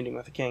guys meeting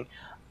with the king.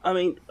 I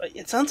mean,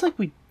 it sounds like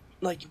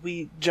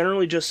we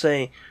generally just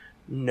say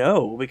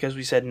no, because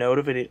we said no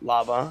to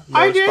lava, no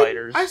I did.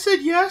 spiders. I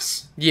said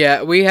yes.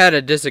 Yeah, we had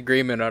a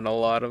disagreement on a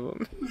lot of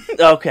them.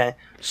 Okay,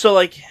 so,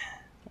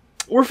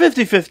 we're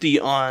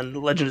 50-50 on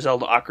Legend of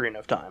Zelda Ocarina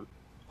of Time.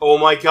 Oh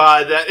my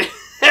god, that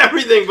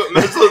everything but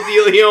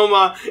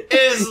mesothelioma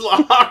is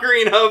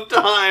Ocarina of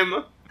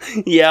Time.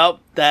 Yep,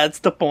 that's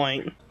the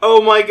point.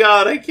 Oh my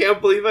god, I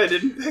can't believe I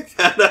didn't pick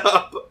that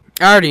up.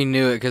 I already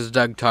knew it because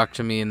Doug talked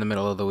to me in the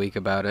middle of the week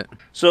about it.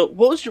 So,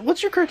 what's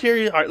your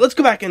criteria? All right, let's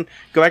go back to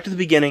the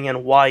beginning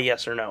and why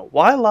yes or no.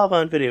 Why lava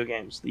in video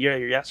games? Your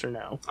yes or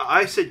no?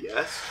 I said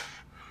yes.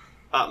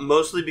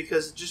 Mostly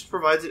because it just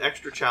provides an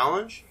extra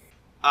challenge.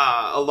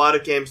 A lot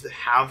of games that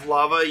have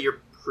lava,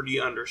 you're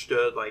pretty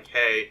understood, like,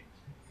 hey,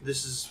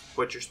 this is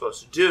what you're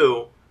supposed to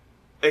do.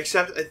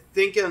 Except, I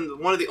think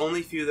one of the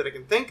only few that I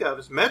can think of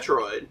is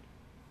Metroid,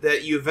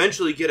 that you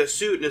eventually get a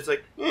suit and it's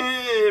like,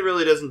 it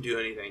really doesn't do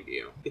anything to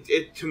you.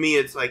 To me,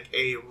 it's like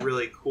a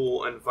really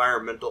cool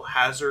environmental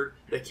hazard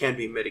that can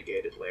be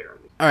mitigated later.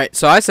 Alright,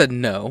 so I said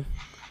no,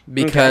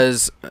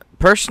 because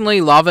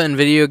personally, lava in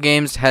video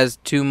games has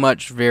too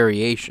much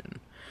variation.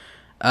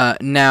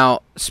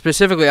 Now,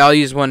 specifically, I'll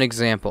use one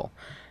example.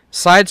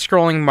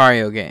 Side-scrolling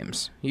Mario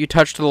games. You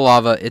touch the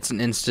lava, it's an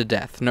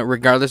insta-death. No,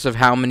 regardless of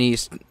how many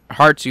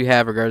hearts you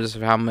have, regardless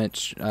of how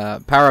much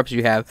power-ups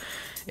you have,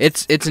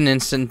 it's an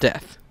instant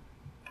death.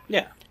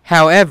 Yeah.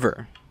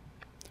 However,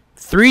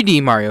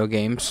 3D Mario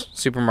games,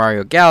 Super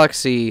Mario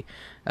Galaxy,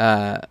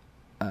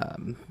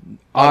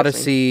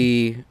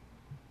 Odyssey,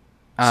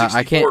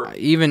 I can't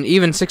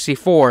even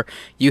 64.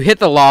 You hit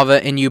the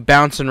lava and you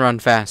bounce and run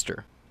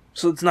faster.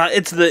 So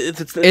it's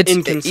the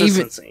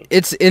inconsistency.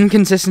 It's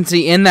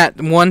inconsistency in that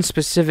one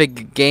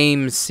specific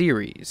game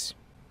series.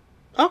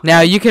 Okay.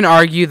 Now, you can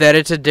argue that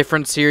it's a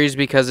different series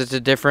because it's a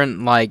different,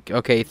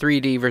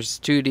 3D versus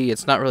 2D.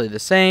 It's not really the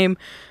same.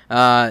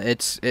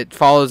 It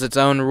follows its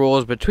own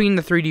rules between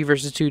the 3D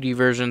versus 2D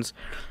versions.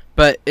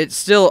 But it's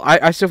still,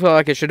 I still feel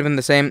like it should have been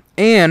the same.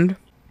 And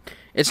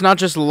it's not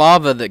just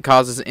lava that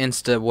causes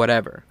insta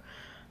whatever.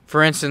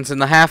 For instance, in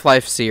the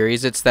Half-Life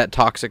series, it's that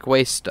toxic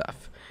waste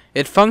stuff.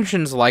 It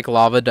functions like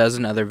lava does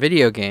in other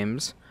video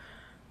games,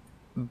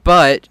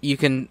 but you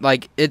can,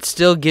 it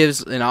still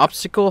gives an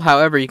obstacle,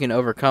 however you can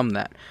overcome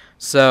that.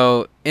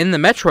 So, in the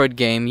Metroid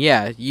game,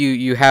 yeah,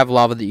 you have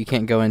lava that you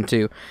can't go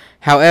into.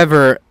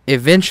 However,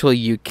 eventually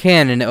you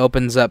can, and it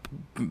opens up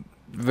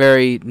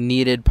very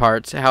needed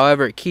parts.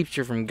 However, it keeps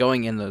you from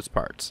going in those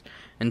parts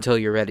until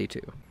you're ready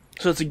to.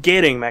 So it's a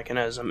gating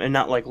mechanism and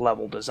not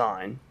level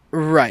design.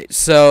 Right,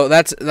 so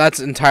that's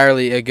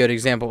entirely a good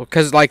example,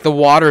 because, the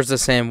water's the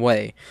same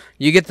way.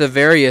 You get the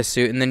Varia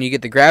suit, and then you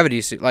get the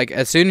gravity suit.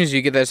 As soon as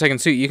you get that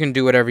second suit, you can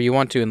do whatever you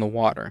want to in the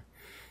water.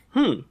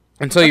 And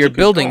so you're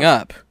building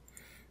up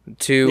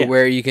to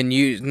where you can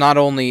use, not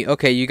only,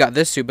 you got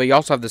this suit, but you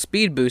also have the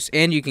speed boost,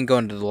 and you can go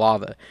into the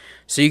lava.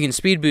 So you can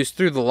speed boost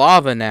through the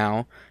lava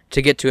now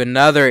to get to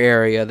another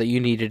area that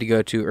you needed to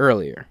go to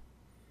earlier.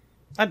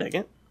 I dig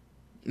it.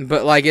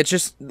 But, it's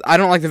just, I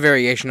don't like the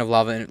variation of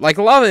lava.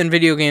 Lava in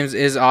video games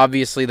is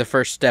obviously the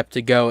first step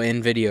to go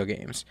in video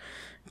games.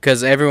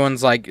 Because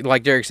everyone's,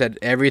 like Derek said,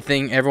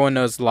 everyone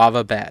knows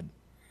lava bad.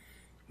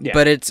 Yeah.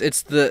 But it's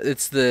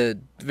the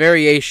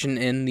variation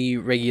in the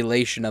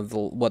regulation of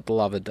what the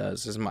lava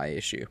does is my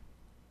issue.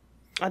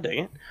 I dig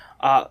it.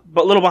 But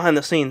a little behind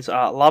the scenes,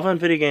 lava in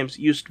video games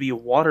used to be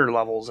water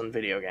levels in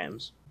video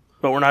games.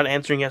 But we're not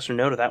answering yes or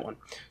no to that one.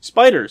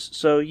 Spiders.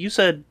 So you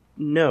said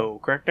no,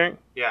 correct, Derek?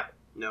 Yeah,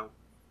 no.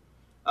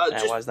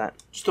 Why is that?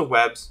 Just the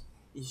webs.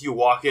 You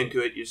walk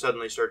into it, you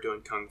suddenly start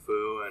doing kung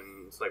fu,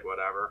 and it's like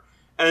whatever.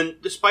 And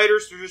the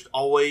spiders, they're just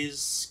always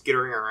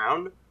skittering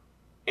around,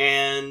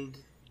 and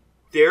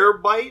their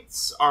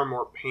bites are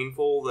more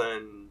painful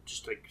than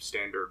just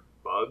standard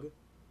bug.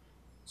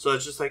 So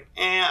it's just like,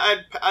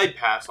 I'd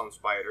pass on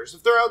spiders.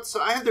 If they're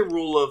outside, I have the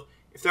rule of,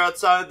 if they're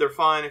outside, they're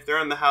fine. If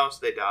they're in the house,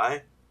 they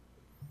die.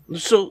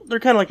 So they're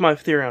kind of like my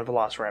theory on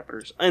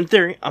velociraptors. In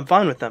theory, I'm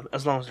fine with them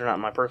as long as they're not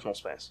in my personal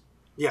space.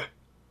 Yeah.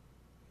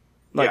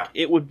 Like,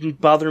 it would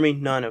bother me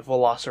none if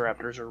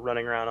velociraptors are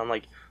running around on,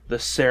 like, the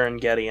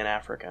Serengeti in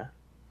Africa.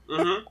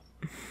 Mm-hmm.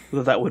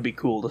 Though that would be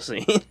cool to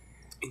see.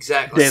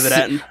 Exactly. David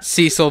Attenborough.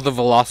 Cecil the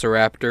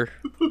Velociraptor.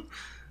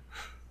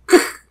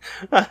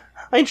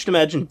 I just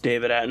imagine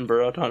David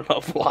Attenborough talking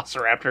about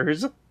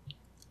velociraptors.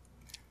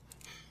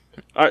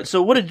 Alright,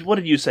 so what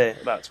did you say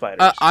about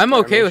spiders? I'm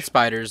okay with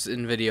spiders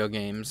in video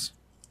games.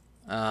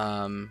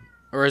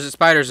 Or is it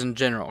spiders in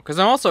general? Because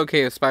I'm also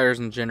okay with spiders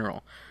in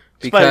general.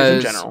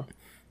 Spiders in general.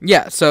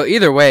 Yeah, so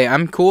either way,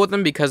 I'm cool with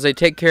them because they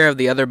take care of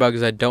the other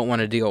bugs I don't want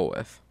to deal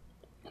with.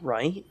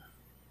 Right?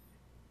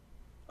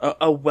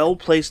 A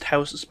well-placed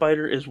house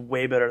spider is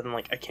way better than,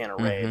 like, a can of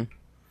raid.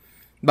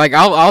 Mm-hmm. Like,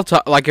 I'll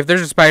like, if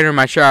there's a spider in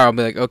my shower, I'll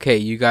be like, okay,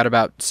 you got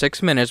about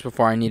 6 minutes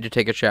before I need to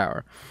take a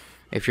shower.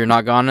 If you're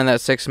not gone in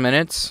that 6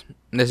 minutes,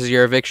 this is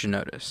your eviction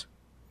notice.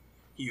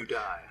 You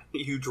die.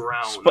 You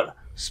drown.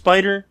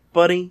 Spider,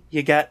 buddy,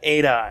 you got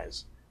 8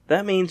 eyes.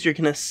 That means you're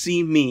gonna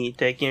see me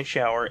taking a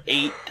shower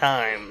 8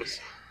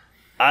 times.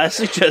 I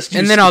suggest you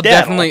And then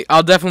skedaddle.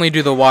 I'll definitely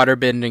do the water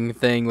bending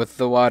thing with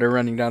the water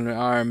running down my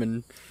arm,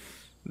 and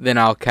then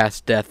I'll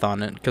cast death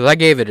on it, because I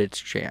gave it its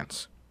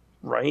chance.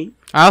 Right?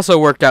 I also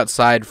worked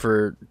outside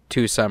for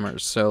 2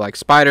 summers, so, like,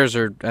 spiders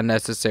are a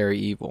necessary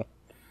evil.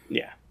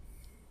 Yeah.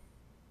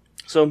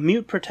 So,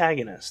 mute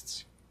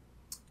protagonists.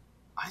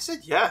 I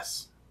said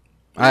yes.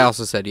 I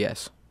also said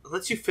yes. It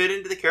lets you fit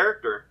into the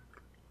character.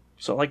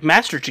 So, like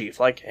Master Chief,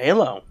 like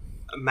Halo.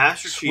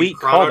 Master Sweet Chief,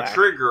 Chrono callback.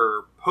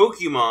 Trigger,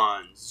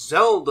 Pokemon,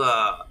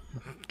 Zelda.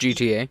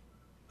 GTA.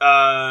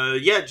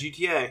 Yeah,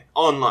 GTA.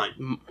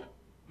 Online.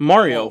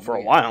 Mario for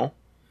a while.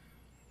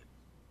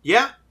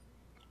 Yeah.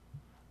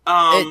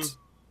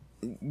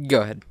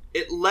 Go ahead.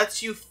 It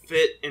lets you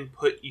fit and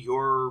put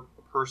your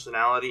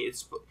personality.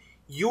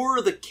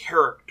 You're the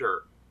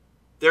character.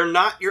 They're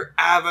not your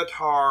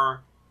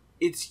avatar.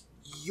 It's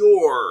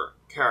your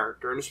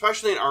character. And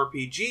especially in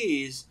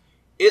RPGs,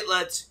 it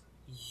lets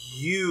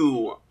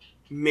you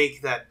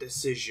make that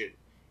decision.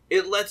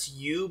 It lets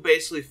you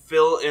basically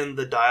fill in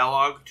the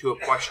dialogue to a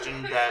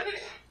question that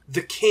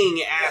the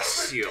king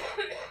asks you.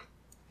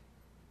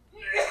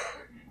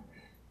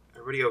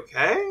 Everybody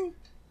okay?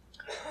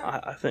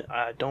 I think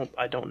I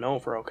don't know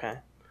if we're okay.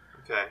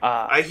 Okay.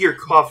 I hear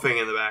coughing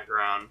in the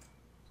background.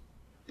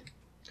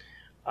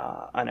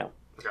 I know.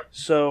 Okay.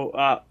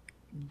 So,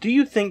 do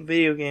you think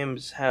video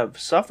games have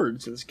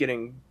suffered since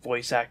getting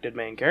voice-acted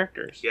main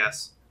characters?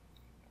 Yes.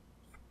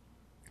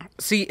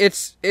 See,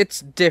 it's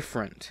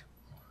different.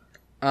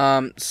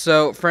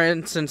 So, for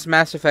instance,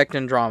 Mass Effect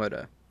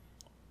Andromeda.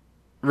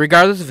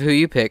 Regardless of who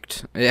you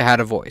picked, it had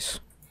a voice.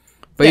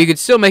 But you could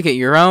still make it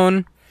your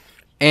own.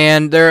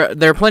 And there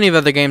are plenty of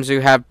other games who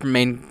have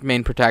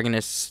main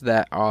protagonists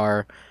that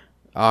are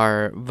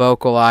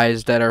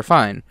vocalized that are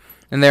fine.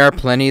 And there are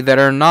plenty that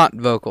are not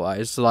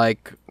vocalized,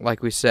 like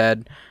we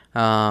said,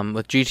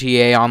 with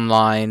GTA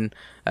Online,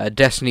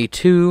 Destiny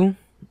 2,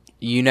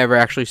 you never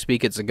actually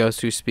speak, it's a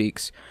ghost who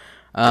speaks.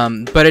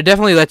 But it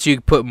definitely lets you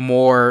put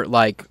more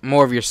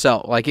of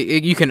yourself, like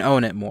you can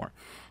own it more.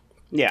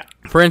 Yeah.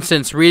 For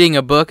instance, reading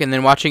a book and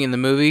then watching it in the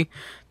movie,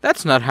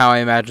 that's not how I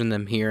imagine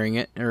them hearing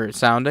it or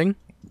sounding.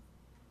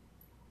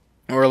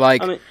 Or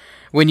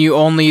when you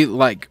only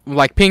like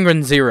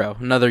Penguin Zero,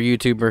 another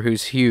YouTuber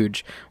who's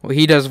huge. Well,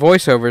 he does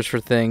voiceovers for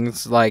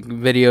things like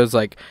videos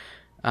like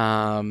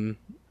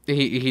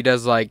he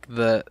does like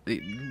the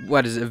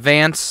what is it,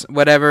 Vance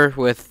whatever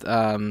with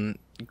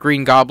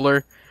Green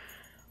Gobbler.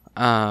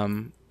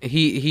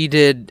 He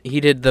did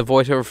the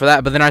voiceover for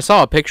that, but then I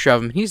saw a picture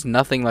of him. He's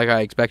nothing like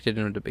I expected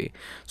him to be.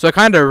 So it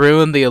kind of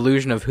ruined the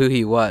illusion of who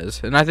he was.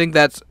 And I think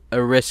that's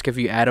a risk if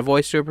you add a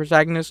voice to a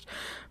protagonist.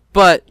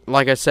 But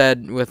like I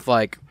said with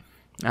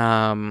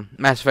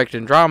Mass Effect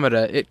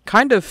Andromeda, it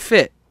kind of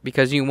fit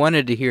because you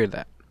wanted to hear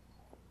that.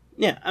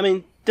 Yeah, I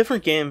mean,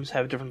 different games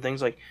have different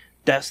things. Like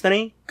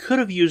Destiny could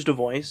have used a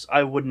voice.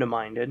 I wouldn't have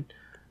minded.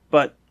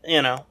 But,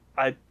 you know,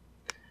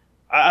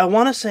 I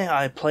want to say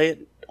I play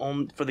it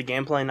for the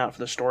gameplay, not for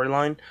the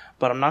storyline.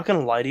 But I'm not going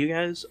to lie to you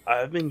guys.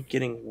 I've been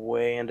getting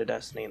way into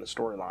Destiny in the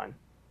storyline.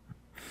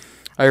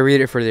 I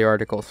read it for the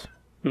articles.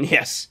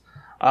 Yes.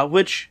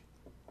 Which,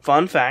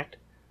 fun fact,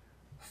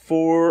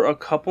 for a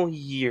couple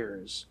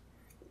years,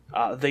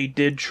 they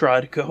did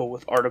try to go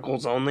with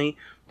articles only,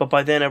 but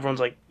by then everyone's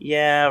like,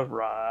 yeah,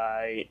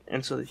 right.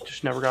 And so they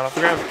just never got off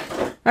the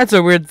ground. That's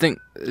a weird thing.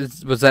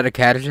 Was that a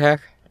cat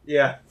attack?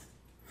 Yeah.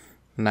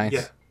 Nice.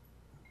 Yeah.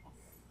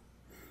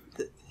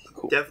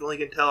 Cool. Definitely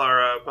can tell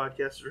our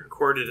podcast is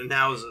recorded in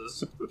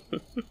houses.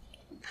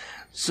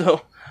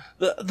 So,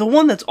 the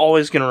one that's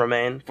always going to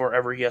remain for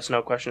every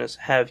yes-no question is,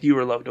 have you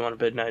or loved one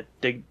been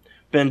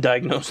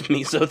diagnosed with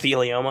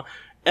mesothelioma?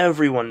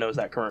 Everyone knows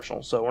that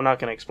commercial, so we're not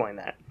going to explain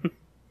that.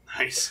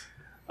 Nice.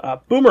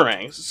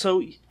 Boomerangs.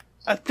 So,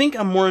 I think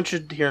I'm more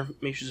interested to hear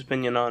Meesh's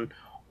opinion on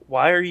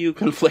why are you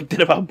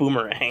conflicted about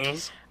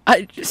boomerangs?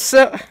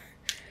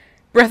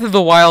 Breath of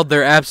the Wild,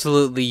 they're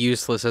absolutely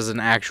useless as an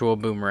actual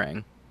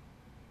boomerang.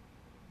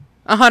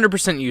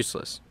 100%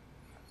 useless.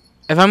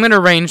 If I'm going to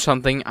range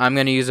something, I'm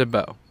going to use a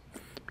bow.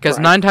 Because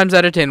 9 times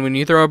out of 10, when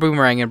you throw a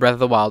boomerang in Breath of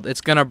the Wild,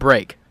 it's going to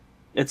break.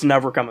 It's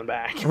never coming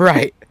back.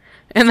 Right.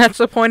 And that's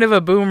the point of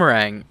a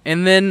boomerang.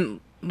 And then,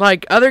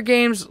 like, other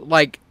games,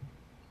 like,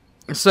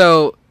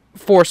 so,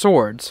 Four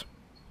Swords,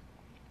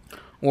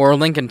 or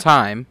Link in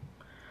Time,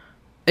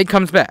 it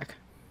comes back.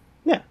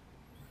 Yeah.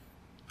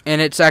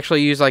 And it's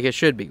actually used like it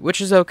should be,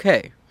 which is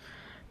okay.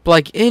 But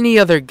like any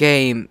other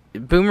game,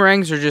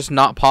 boomerangs are just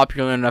not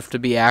popular enough to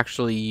be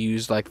actually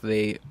used like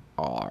they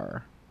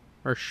are,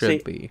 or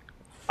should be.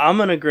 I'm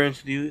going to agree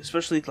with you,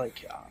 especially,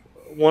 like,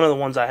 one of the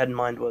ones I had in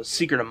mind was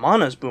Secret of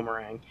Mana's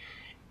boomerang.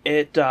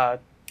 It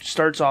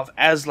starts off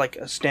as, like,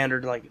 a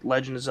standard, like,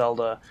 Legend of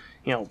Zelda,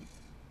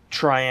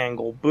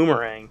 triangle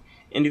boomerang,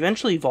 and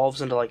eventually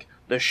evolves into, like,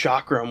 the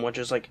chakram, which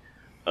is, like,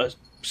 a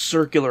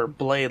circular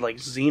blade like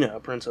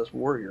Xena, Princess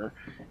Warrior.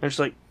 And it's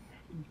like,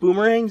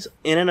 boomerangs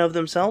in and of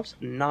themselves,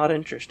 not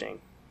interesting.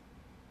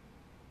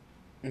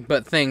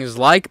 But things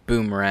like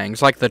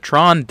boomerangs, like the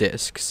Tron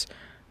discs,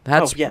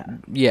 that's...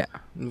 Yeah.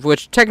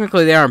 Which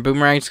technically they aren't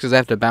boomerangs because they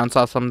have to bounce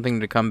off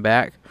something to come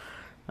back.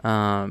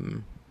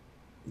 Captain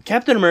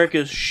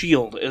America's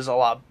shield is a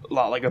lot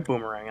like a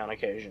boomerang on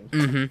occasion.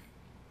 Mm-hmm.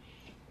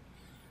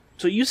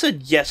 So you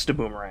said yes to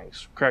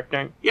boomerangs, correct,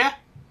 Nick? Yeah.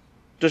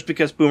 Just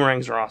because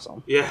boomerangs are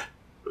awesome. Yeah.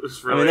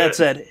 Really that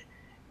said,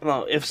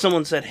 well, if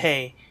someone said,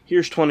 hey,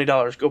 here's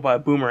 $20, go buy a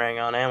boomerang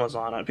on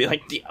Amazon, I'd be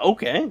like, yeah,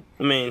 okay.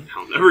 I mean...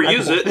 I'll never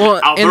use it. Well,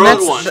 I'll throw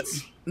it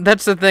once.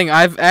 That's the thing.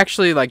 I've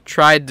actually, like,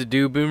 tried to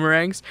do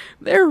boomerangs.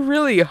 They're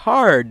really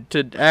hard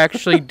to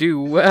actually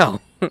do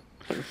well.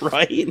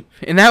 Right?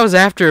 And that was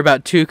after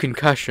about 2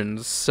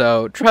 concussions,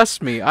 so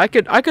trust me, I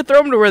could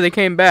throw them to where they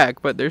came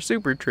back, but they're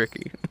super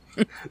tricky.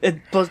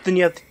 Plus, then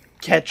you have to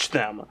catch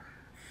them.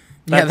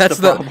 That's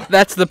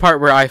the part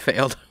where I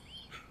failed.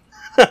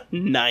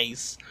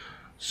 Nice.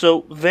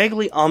 So,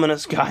 vaguely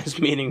ominous guys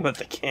meeting with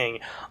the king.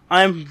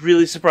 I'm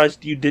really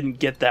surprised you didn't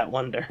get that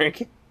one,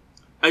 Derek.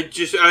 I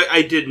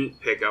didn't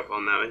pick up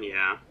on that one,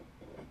 yeah.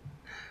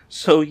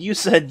 So, you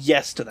said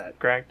yes to that,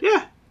 correct?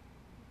 Yeah.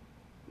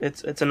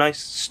 It's a nice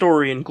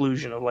story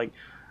inclusion of, like,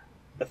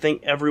 I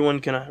think everyone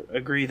can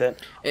agree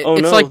that,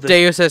 it's like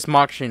Deus Ex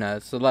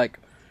Machina, so, like,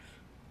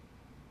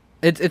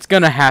 it's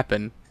gonna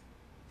happen.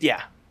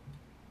 Yeah.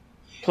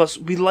 Plus,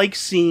 we like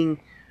seeing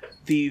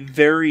the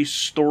very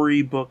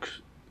storybook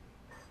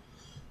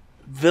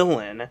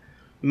villain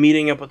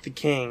meeting up with the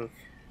king,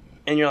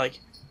 and you're like,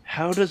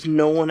 how does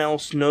no one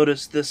else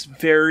notice this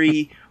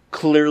very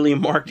clearly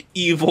marked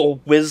evil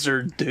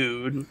wizard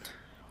dude?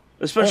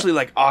 Especially,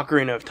 like,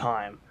 Ocarina of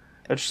Time.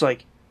 It's just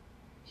like,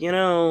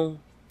 you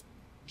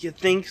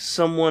think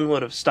someone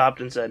would have stopped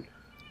and said,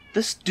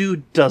 this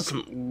dude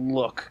doesn't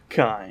look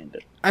kind.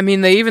 I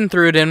mean, they even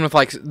threw it in with,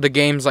 like, the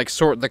games like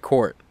Sort the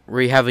Court,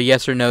 where you have a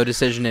yes or no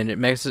decision, and it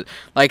makes it...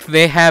 Like,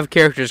 they have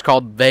characters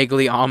called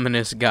vaguely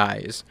ominous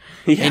guys.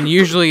 Yeah. And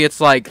usually it's,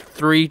 like,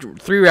 three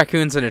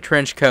raccoons in a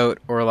trench coat,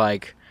 or,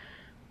 like,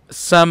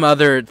 some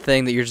other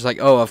thing that you're just like,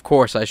 oh, of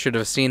course, I should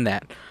have seen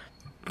that.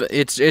 But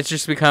it's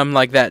just become,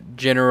 like, that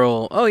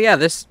general, oh, yeah,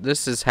 this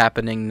is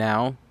happening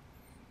now.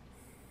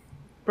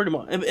 Pretty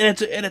much. And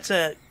it's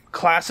a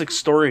classic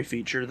story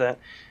feature that,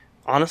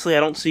 honestly, I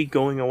don't see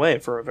going away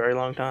for a very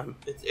long time.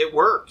 It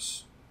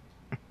works.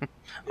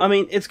 I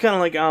mean, it's kind of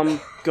like,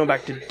 going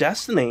back to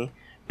Destiny,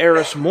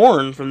 Eris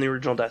Morn from the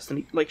original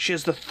Destiny, like, she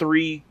has the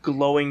 3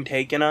 glowing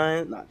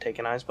not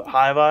taken eyes, but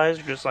hive eyes,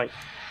 just like,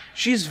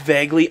 she's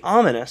vaguely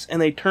ominous, and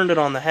they turned it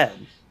on the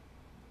head.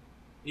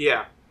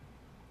 Yeah.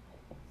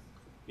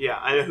 Yeah,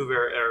 I know who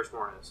Eris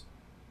Morn is.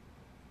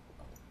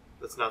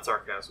 That's not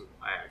sarcasm.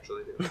 I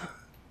actually do.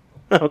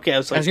 Okay, I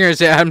was gonna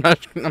say I'm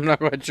not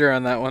quite sure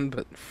on that one,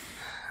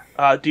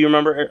 but do you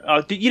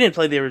remember? You didn't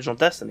play the original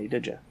Destiny,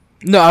 did you?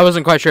 No, I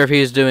wasn't quite sure if he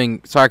was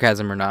doing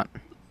sarcasm or not.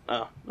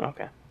 Oh,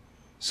 okay.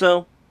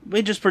 So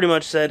we just pretty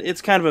much said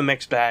it's kind of a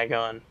mixed bag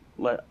on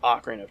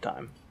Ocarina of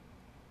Time.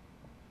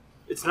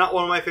 It's not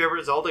one of my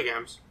favorite Zelda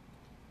games.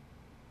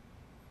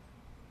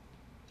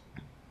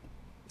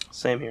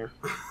 Same here.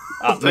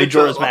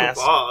 Majora's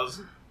Mask. I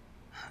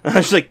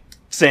was like,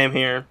 same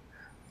here.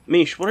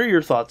 Meesh, what are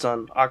your thoughts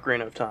on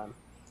Ocarina of Time?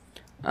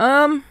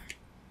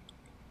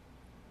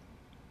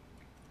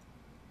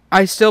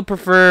 I still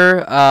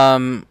prefer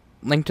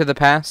Link to the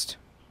Past.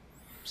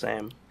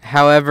 Same.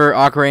 However,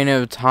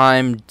 Ocarina of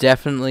Time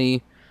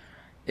definitely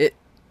it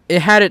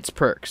had its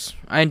perks.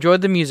 I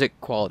enjoyed the music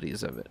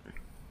qualities of it.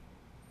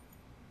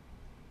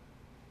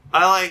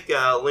 I like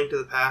Link to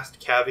the Past,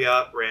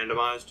 caveat,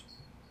 randomized.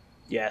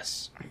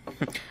 Yes.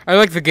 I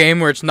like the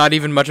game where it's not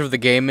even much of the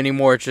game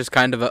anymore. It's just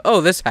kind of a,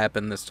 oh, this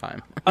happened this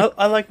time.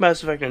 I like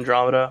Mass Effect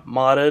Andromeda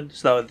modded,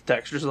 so that way the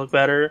textures look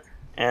better,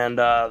 and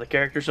the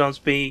characters don't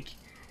speak.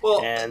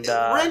 Well, and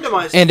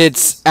randomized... And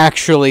it's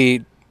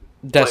actually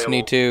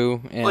Destiny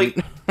 2. And like,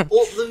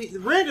 well, the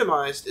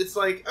randomized, it's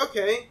like,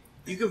 okay,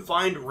 you can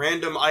find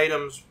random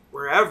items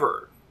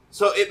wherever.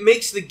 So it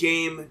makes the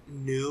game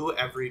new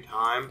every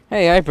time.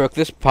 Hey, I broke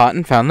this pot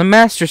and found the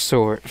Master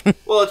Sword.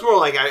 Well, it's more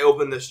like I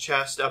opened this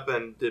chest up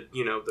in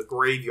the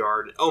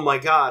graveyard. Oh my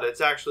god, it's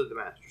actually the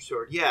Master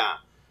Sword. Yeah.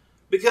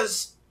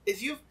 Because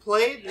if you've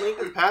played Link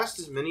in the Past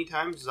as many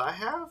times as I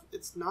have,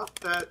 it's not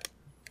that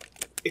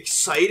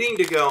exciting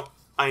to go,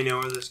 I know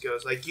where this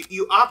goes. Like,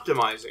 you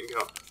optimize it and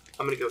go,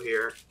 I'm going to go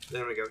here,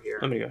 then I'm going to go here,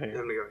 I'm going to go here, then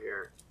I'm going to go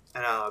here,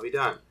 and I'll be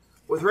done.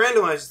 With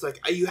randomized, it's like,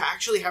 you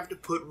actually have to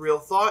put real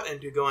thought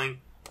into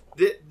going,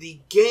 the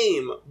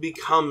game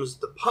becomes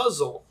the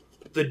puzzle.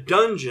 The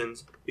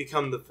dungeons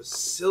become the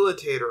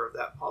facilitator of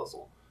that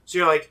puzzle. So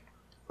you're like,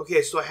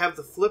 okay, so I have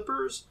the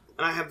flippers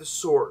and I have the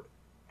sword.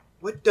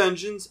 What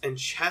dungeons and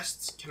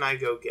chests can I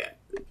go get?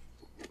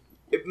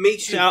 It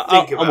makes you think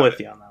about it. I'm with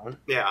you on that one.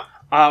 Yeah.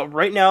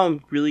 Right now,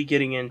 I'm really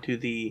getting into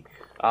the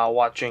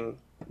watching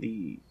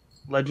the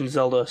Legend of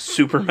Zelda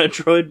Super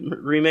Metroid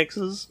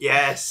remixes.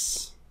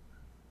 Yes.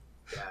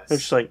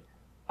 It's just like,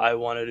 I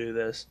want to do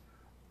this.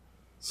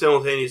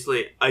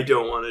 Simultaneously, I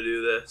don't want to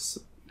do this.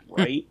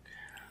 Right?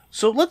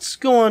 So let's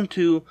go on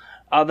to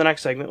the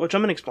next segment, which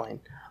I'm going to explain.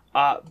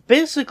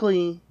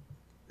 Basically,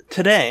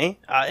 today,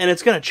 and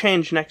it's going to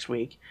change next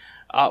week,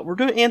 we're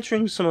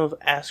answering some of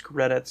Ask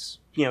Reddit's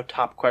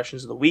top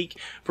questions of the week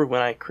for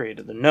when I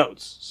created the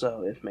notes.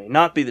 So it may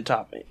not be the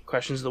top 8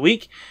 questions of the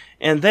week,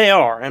 and they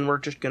are, and we're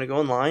just going to go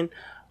online.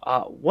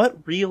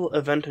 What real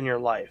event in your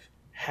life,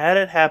 had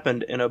it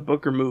happened in a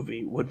book or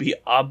movie, would be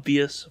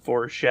obvious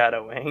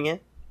foreshadowing?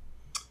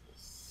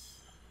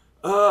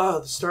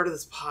 The start of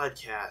this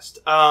podcast.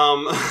 I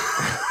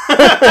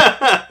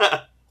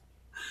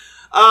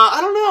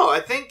don't know. I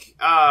think,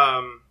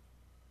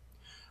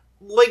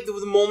 like,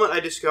 the moment I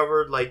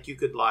discovered, like, you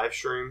could live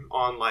stream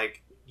on,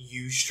 like,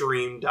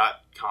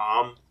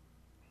 ustream.com,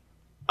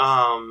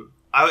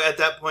 at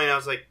that point I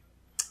was like,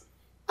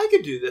 I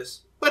could do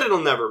this, but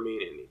it'll never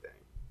mean anything.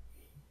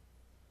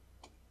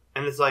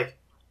 And it's like,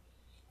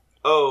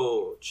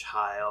 oh,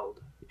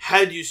 child.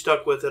 Had you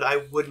stuck with it, I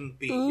wouldn't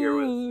be here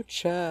with...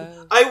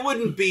 Child. I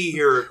wouldn't be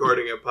here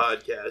recording a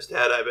podcast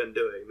had I been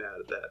doing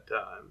that at that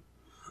time.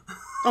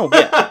 Oh,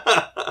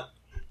 yeah.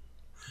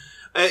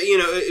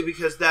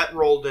 Because that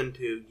rolled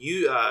into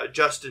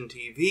Justin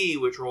TV,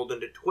 which rolled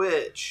into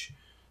Twitch.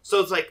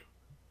 So it's like,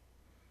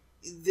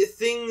 the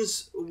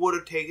things would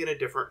have taken a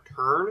different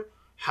turn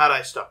had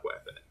I stuck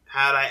with it.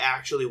 Had I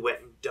actually went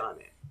and done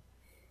it.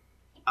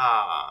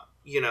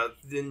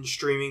 Then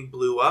streaming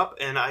blew up,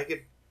 and I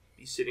could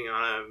be sitting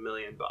on $1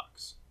 million.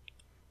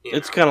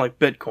 It's kind of like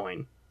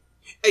Bitcoin.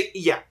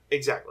 Yeah,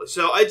 exactly.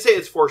 So I'd say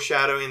it's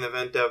foreshadowing the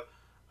event of,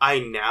 I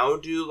now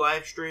do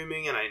live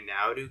streaming and I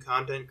now do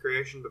content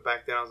creation, but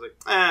back then I was like,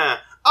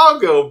 I'll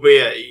go be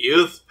a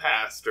youth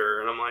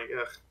pastor. And I'm like,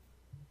 ugh.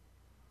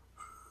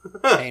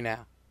 Hey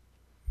now.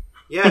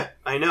 Yeah,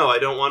 I know. I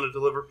don't want to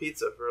deliver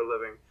pizza for a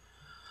living.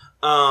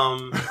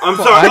 I'm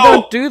sorry. I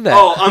don't do that.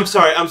 Oh, I'm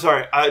sorry.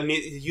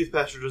 The youth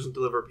pastor doesn't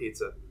deliver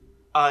pizza.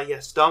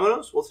 Yes,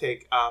 Domino's will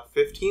take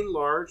 15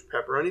 large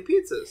pepperoni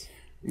pizzas.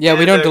 Yeah, we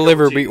And don't a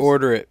deliver, couple we cheese.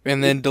 order it,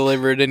 and then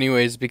deliver it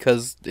anyways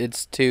because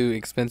it's too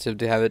expensive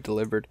to have it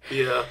delivered.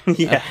 Yeah.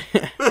 Yeah.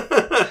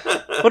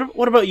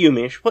 What about you,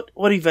 Meesh?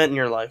 What event in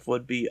your life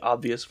would be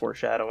obvious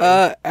foreshadowing?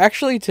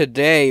 Actually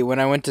today, when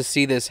I went to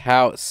see this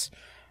house,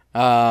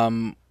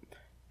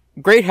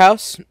 great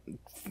house,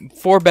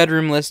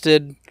 4-bedroom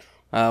listed,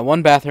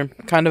 1 bathroom,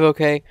 kind of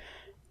okay.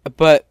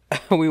 But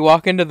we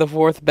walk into the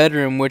 4th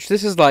bedroom, which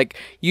this is like,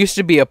 used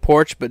to be a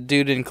porch, but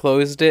dude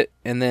enclosed it,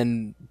 and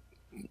then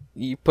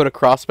you put a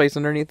cross space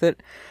underneath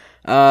it.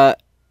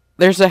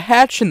 There's a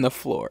hatch in the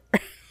floor.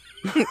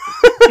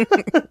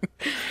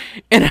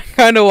 And I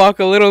kind of walk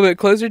a little bit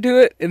closer to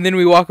it, and then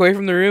we walk away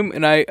from the room,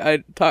 and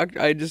I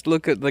just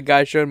look at the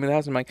guy showing me the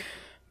house, and I'm like,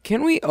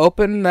 can we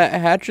open that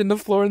hatch in the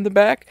floor in the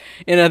back?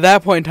 And at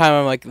that point in time,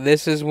 I'm like,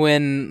 this is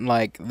when,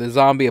 like, the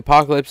zombie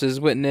apocalypse is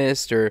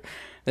witnessed, or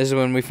this is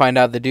when we find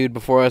out the dude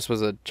before us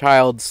was a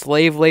child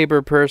slave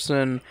labor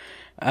person.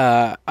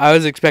 I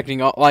was expecting,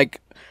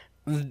 like,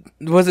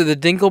 was it the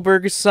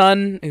Dinkelberg's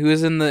son who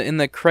was in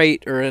the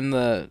crate or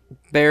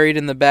buried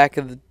in the back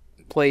of the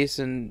place?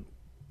 And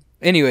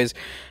anyways,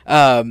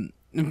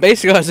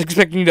 basically I was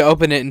expecting to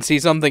open it and see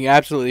something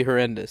absolutely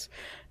horrendous.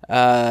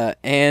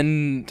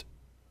 And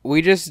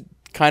we just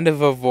kind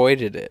of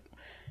avoided it.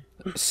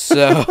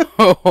 So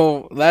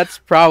that's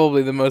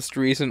probably the most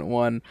recent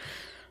one.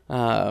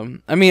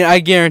 I mean, I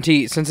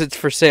guarantee, since it's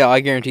for sale, I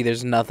guarantee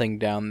there's nothing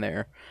down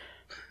there.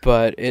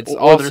 But it's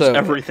also... there's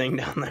everything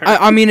down there.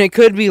 I mean, it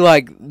could be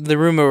like the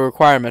room of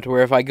requirement,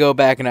 where if I go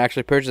back and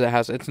actually purchase that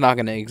house, it's not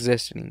going to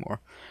exist anymore.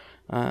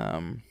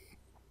 But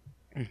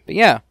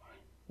yeah.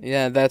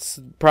 Yeah, that's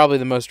probably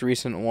the most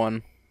recent one.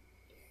 I'm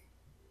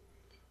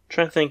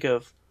trying to think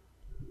of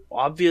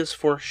obvious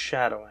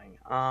foreshadowing.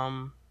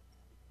 I'm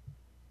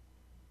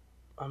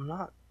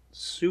not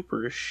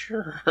super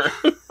sure,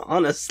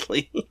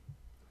 honestly.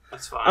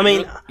 That's fine. I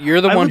mean,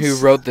 You're the one who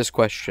wrote this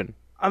question.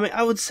 I mean,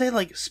 I would say,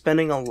 like,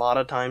 spending a lot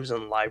of times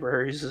in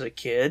libraries as a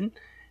kid, and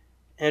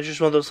it's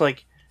just one of those,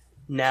 like,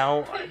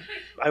 now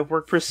I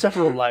work for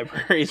several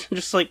libraries. I'm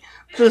just like,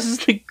 this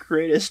is the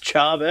greatest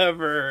job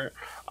ever.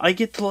 I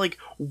get to, like,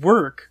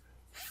 work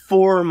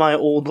for my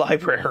old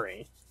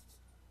library.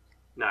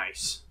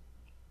 Nice.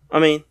 I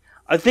mean,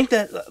 I think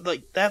that,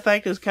 like, that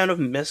fact is kind of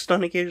missed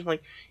on occasion.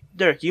 Like,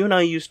 Derek, you and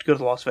I used to go to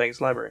the Las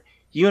Vegas Library.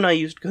 You and I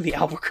used to go to the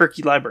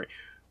Albuquerque Library.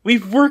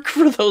 We've worked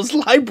for those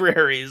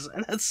libraries,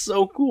 and that's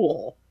so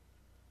cool.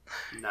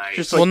 Nice.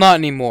 Just Well, not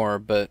anymore,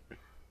 but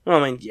I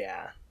mean,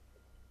 yeah.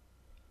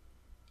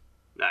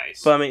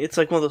 Nice. But I mean, it's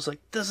like one of those,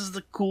 like, this is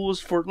the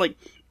coolest like,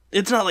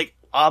 it's not like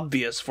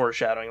obvious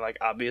foreshadowing, like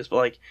obvious, but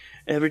like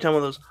every time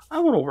one of those, I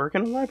want to work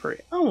in a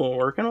library. I want to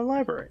work in a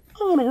library.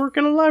 I want to work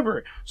in a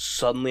library.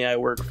 Suddenly I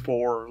work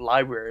for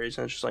libraries,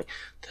 and it's just like,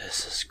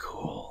 this is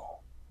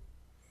cool.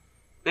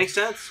 Makes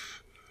sense.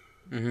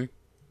 mm-hmm.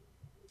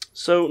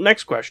 So,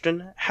 next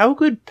question. How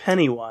could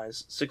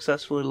Pennywise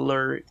successfully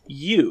lure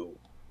you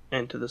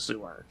into the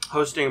sewer?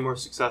 Hosting a more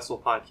successful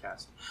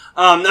podcast.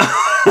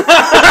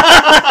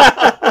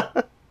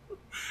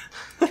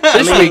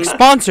 This week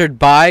sponsored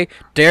by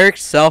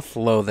Derek's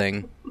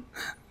Self-Loathing.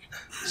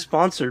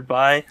 Sponsored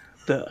by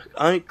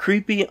the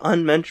creepy,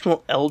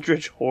 unmentionable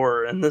eldritch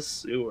horror in the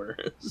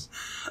sewers.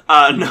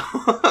 No.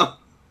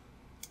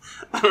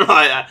 I don't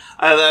know.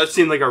 That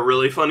seemed like a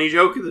really funny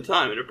joke at the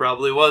time, and it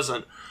probably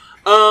wasn't.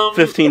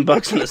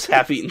 $15 in this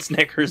half-eaten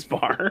Snickers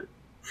bar.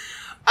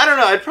 I don't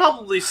know. I'd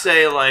probably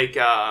say like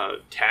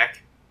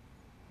tech.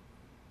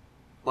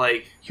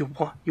 Like You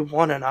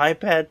want an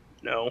iPad?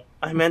 No.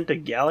 I meant a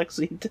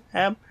Galaxy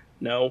tab?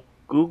 No.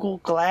 Google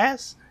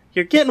Glass?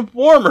 You're getting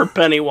warmer,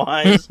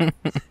 Pennywise.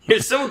 you're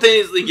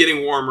simultaneously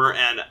getting warmer,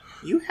 and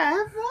you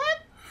have that.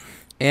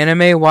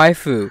 Anime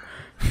waifu.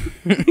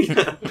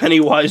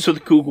 Pennywise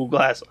with Google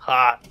Glass.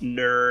 Hot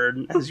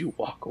nerd. As you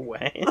walk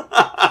away.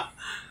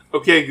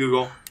 Okay,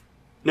 Google.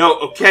 No,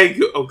 okay.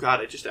 Oh God,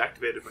 I just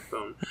activated my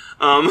phone.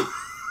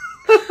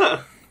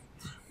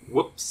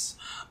 Whoops.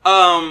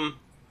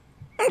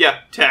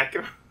 Yeah, tech.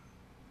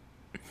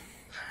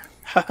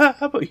 How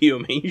about you,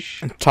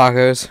 Meesh?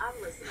 Tacos.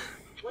 I'm listening.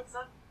 What's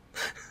up?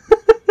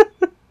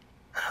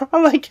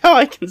 I like how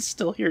I can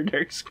still hear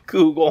Derek's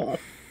Google.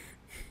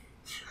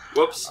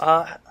 Whoops.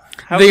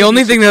 The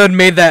only thing that would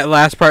made that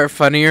last part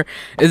funnier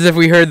is if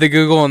we heard the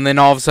Google and then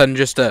all of a sudden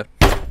just a...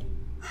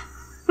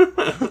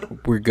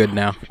 We're good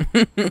now.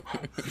 The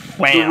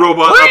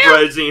robot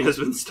uprising has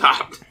been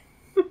stopped.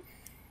 But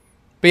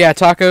yeah,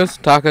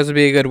 tacos. Tacos would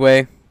be a good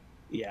way.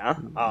 Yeah.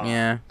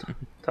 Yeah.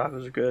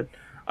 Tacos are good.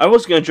 I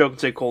was going to joke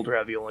and say cold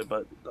ravioli,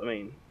 but, I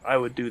mean, I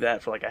would do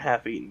that for like a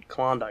half-eaten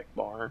Klondike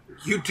bar.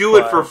 You do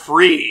it for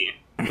free.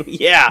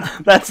 Yeah,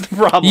 that's the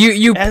problem.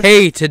 You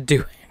pay to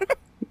do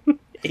it.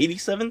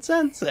 87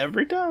 cents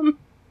every time.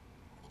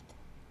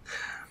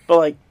 But,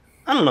 like,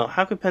 I don't know.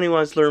 How could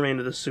Pennywise lure me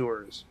into the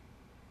sewers?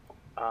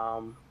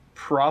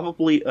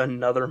 Probably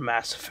another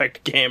Mass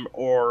Effect game,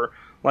 or,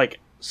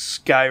 like,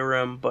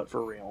 Skyrim, but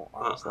for real,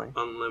 honestly.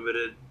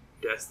 Unlimited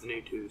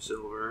Destiny 2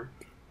 silver.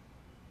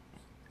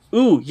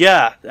 Ooh,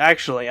 yeah,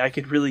 actually, I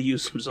could really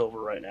use some silver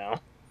right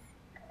now.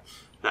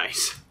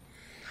 Nice.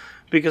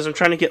 Because I'm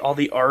trying to get all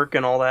the arc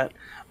and all that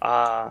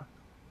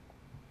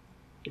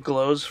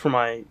glows for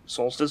my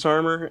Solstice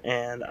armor,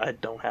 and I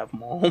don't have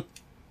them all.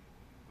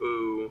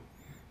 Ooh.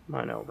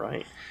 I know,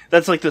 right?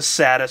 That's like the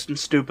saddest and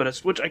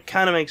stupidest, which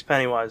kind of makes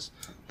Pennywise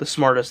the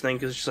smartest thing,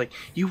 because it's just like,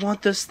 you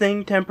want this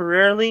thing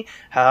temporarily?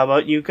 How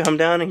about you come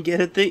down and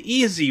get it the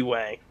easy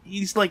way?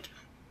 He's like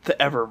the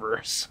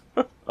Eververse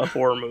of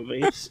horror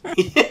movies.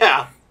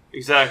 Yeah,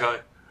 exactly.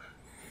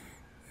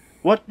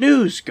 What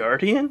news,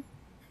 Guardian?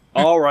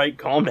 Alright,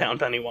 calm down,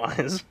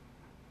 Pennywise.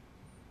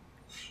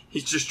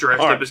 He's just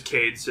dressed Alright. up as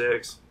Cade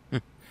 6.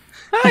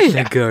 Hi,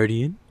 the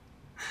Guardian.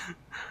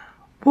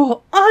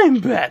 Well, I'm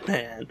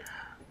Batman.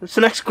 So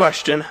next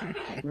question.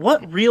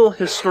 What real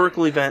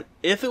historical event,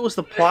 if it was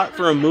the plot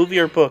for a movie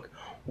or book,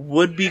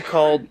 would be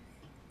called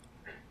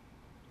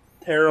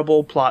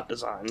terrible plot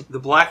design? The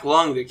black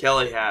lung that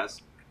Kelly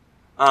has.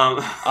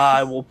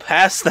 I will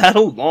pass that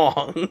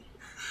along.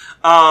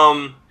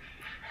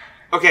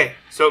 Okay,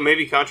 so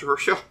maybe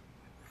controversial.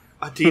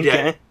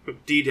 D-Day. Okay.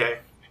 D-Day.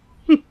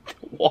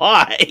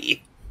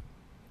 Why?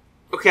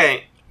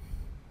 Okay,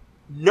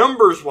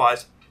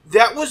 numbers-wise,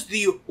 that was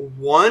the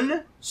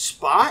one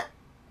spot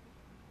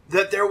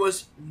that there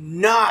was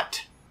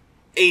not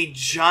a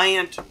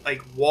giant,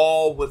 like,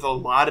 wall with a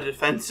lot of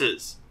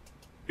defenses.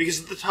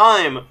 Because at the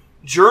time,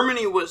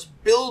 Germany was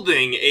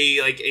building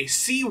a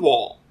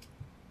seawall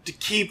to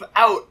keep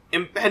out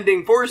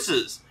impending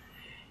forces.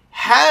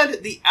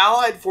 Had the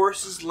Allied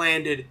forces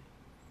landed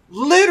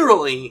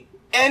literally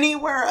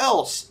anywhere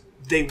else,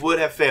 they would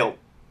have failed.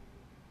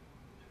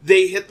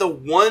 They hit the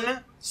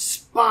one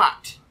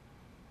spot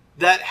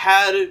that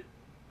had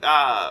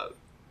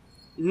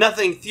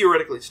nothing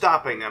theoretically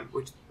stopping them,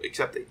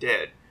 except they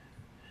did.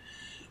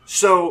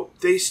 So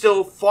they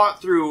still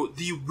fought through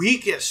the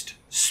weakest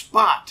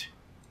spot,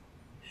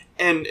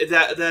 and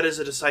that is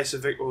a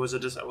decisive victory. It was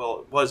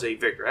a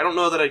victory. I don't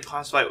know that I'd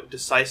classify it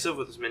decisive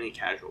with as many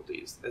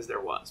casualties as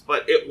there was,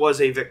 but it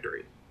was a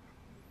victory.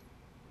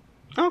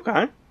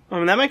 Okay. I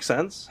mean, that makes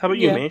sense. How about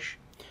you, Yeah. Meesh?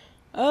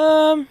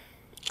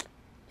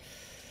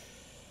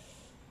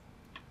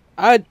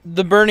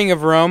 The Burning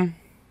of Rome.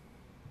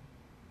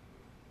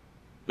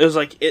 It was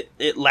like,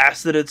 it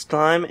lasted its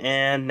time,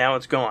 and now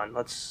it's gone.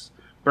 Let's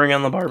bring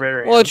on the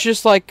barbarian. Well, it's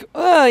just like,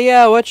 oh,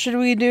 yeah, what should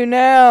we do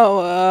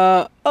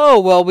now?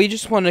 We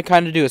just want to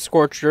kind of do a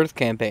Scorched Earth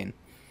campaign.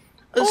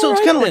 So it's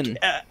Alright kind of then.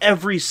 like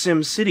every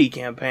SimCity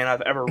campaign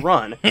I've ever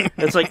run.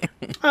 It's like,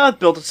 I've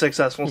built a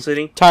successful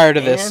city. Tired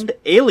of this. And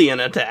alien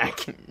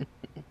attack.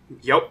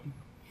 Yep.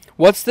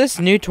 What's this,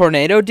 new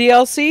Tornado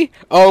DLC?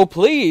 Oh,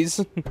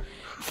 please.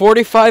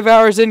 45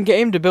 hours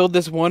in-game to build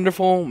this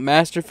wonderful,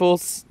 masterful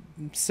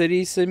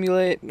city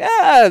simulate.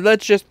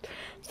 Let's just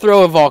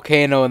throw a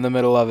volcano in the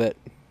middle of it.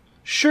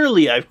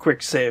 Surely I've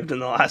quick saved in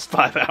the last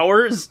 5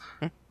 hours.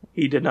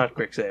 He did not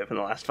quick save in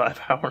the last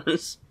 5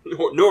 hours.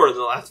 Nor in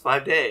the last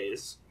 5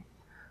 days.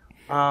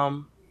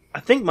 I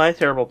think my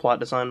terrible plot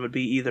design would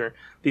be either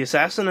the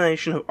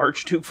assassination of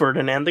Archduke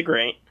Ferdinand the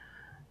Great.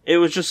 It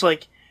was just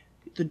like,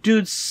 the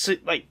dude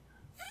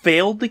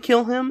failed to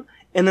kill him,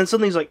 and then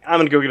suddenly he's like, I'm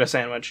gonna go get a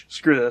sandwich.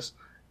 Screw this.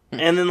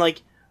 And then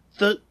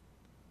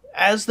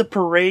as the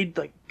parade,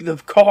 the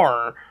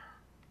car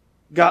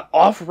got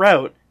off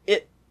route,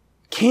 it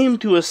came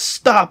to a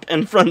stop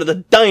in front of the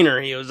diner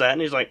he was at,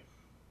 and he's like,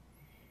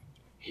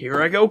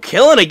 here I go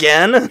killing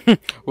again.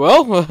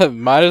 Well,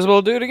 might as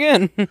well do it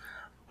again.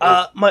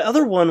 My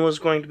other one was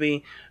going to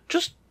be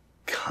just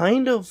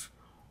kind of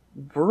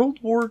World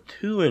War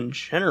II in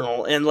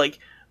general, and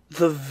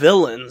the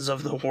villains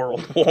of the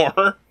World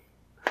War.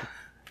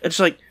 It's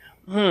like,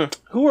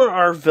 who are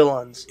our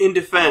villains? In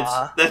defense,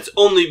 that's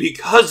only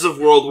because of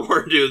World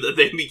War II that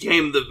they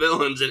became the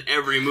villains in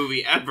every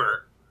movie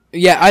ever.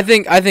 Yeah, I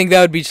think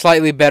that would be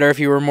slightly better if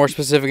you were more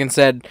specific and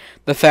said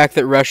the fact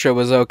that Russia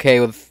was okay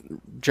with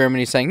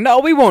Germany saying, no,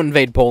 we won't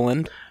invade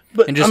Poland,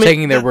 and just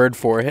taking their word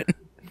for it.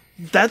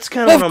 That's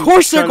kind of Of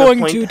course they're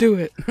going to do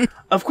it.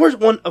 Of course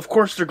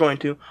they're going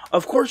to.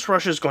 Of course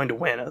Russia's going to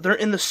win. They're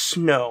in the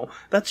snow.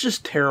 That's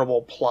just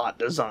terrible plot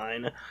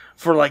design.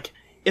 For,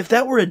 if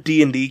that were a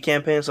D&D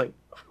campaign, it's like,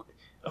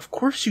 of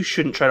course you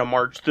shouldn't try to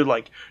march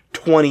through,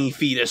 20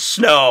 feet of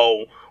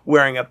snow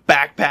wearing a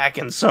backpack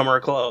and summer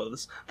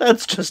clothes.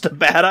 That's just a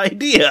bad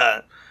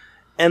idea.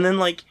 And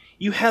then,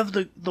 you have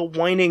the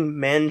whining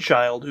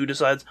man-child who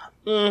decides,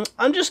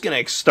 I'm just gonna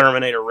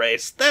exterminate a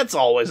race. That's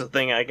always a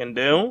thing I can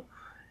do.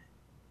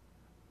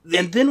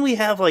 And then we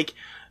have,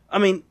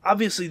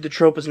 obviously the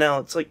trope is now,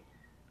 it's like,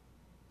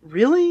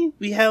 really?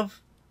 We have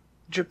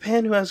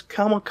Japan who has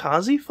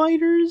kamikaze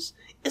fighters?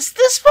 Is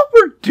this what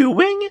we're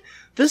doing?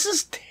 This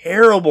is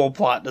terrible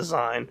plot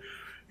design.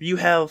 You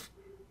have,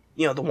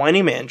 the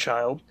whiny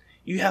man-child.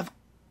 You have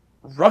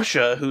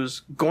Russia,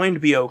 who's going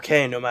to be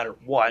okay no matter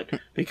what,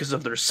 because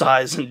of their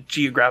size and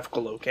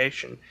geographical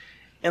location.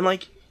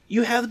 And,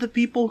 you have the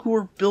people who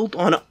are built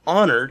on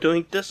honor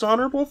doing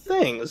dishonorable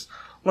things.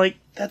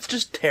 That's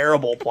just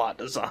terrible plot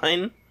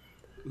design.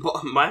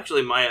 Well, my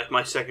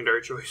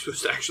secondary choice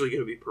was actually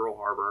going to be Pearl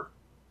Harbor.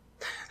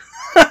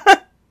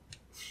 The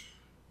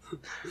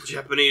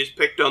Japanese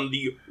picked on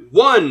the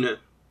one,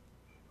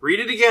 read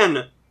it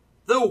again,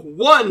 the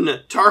one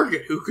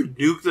target who could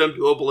nuke them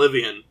to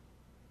oblivion.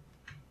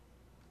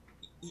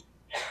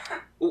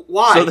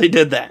 Why? So they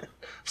did that.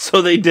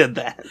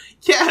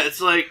 Yeah, it's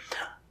like,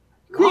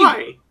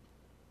 why?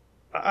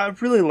 I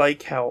really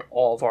like how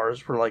all of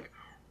ours were,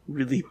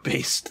 really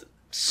based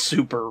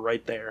super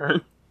right there.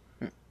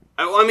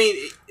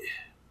 I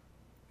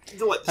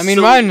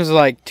mean, Mine was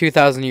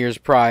 2,000 years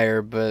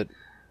prior, but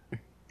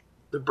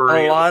the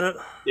burning.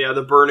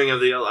 The burning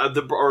of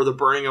the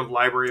burning of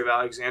Library of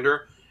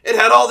Alexander. It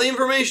had all the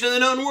information in the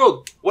known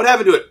world. What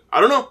happened to it?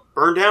 I don't know.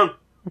 Burned down.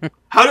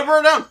 How'd it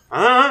burn down?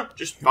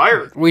 Just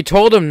fired. we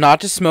told him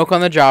not to smoke on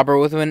the job or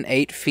within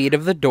 8 feet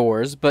of the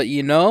doors, but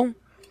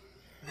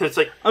It's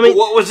like,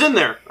 what was in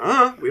there?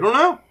 We don't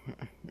know.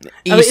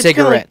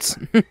 E-cigarettes.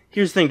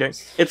 Here's the thing, Derek.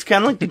 It's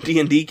kind of like the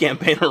D&D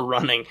campaign we're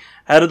running.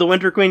 How did the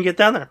Winter Queen get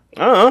down there?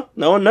 I don't know.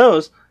 No one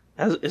knows.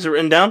 Is it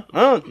written down?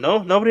 Oh,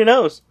 no, nobody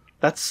knows.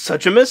 That's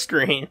such a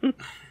mystery.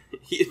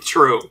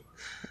 True.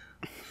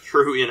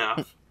 True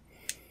enough.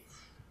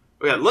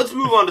 Okay, let's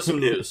move on to some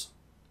news.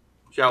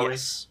 Shall we?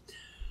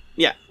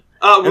 Yeah.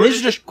 And these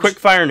are just quick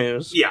fire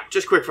news. Yeah,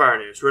 just quick fire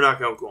news. We're not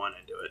going to go on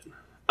into it.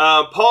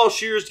 Paul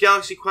Scheer's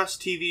Galaxy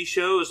Quest TV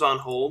show is on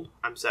hold.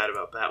 I'm sad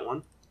about that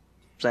one.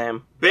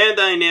 Sam.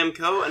 Bandai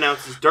Namco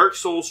announces Dark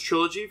Souls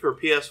trilogy for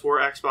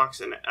PS4,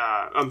 Xbox, and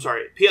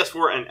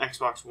PS4 and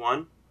Xbox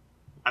One.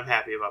 I'm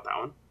happy about that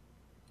one.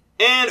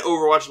 And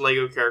Overwatch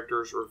Lego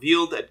characters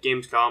revealed at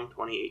Gamescom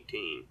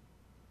 2018.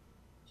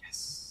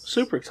 Yes.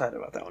 Super excited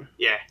about that one.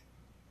 Yeah.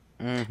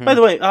 Mm-hmm. By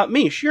the way,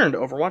 Meesh, you're into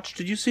Overwatch.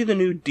 Did you see the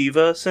new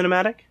Diva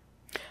cinematic?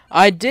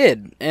 I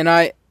did, and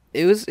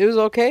it was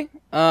okay.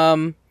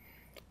 I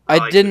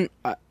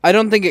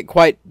don't think it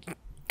quite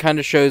kind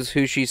of shows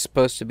who she's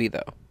supposed to be,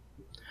 though.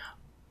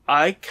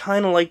 I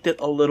kind of liked it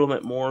a little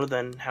bit more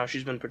than how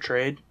she's been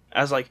portrayed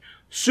as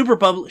super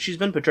bubbly. She's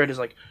been portrayed as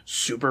like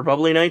super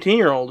bubbly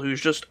 19-year-old who's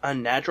just a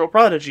natural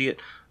prodigy at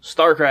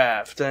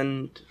StarCraft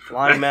and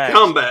flying mechs.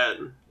 Combat.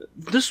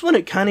 This one,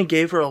 it kind of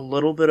gave her a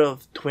little bit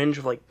of twinge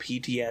of like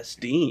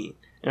PTSD,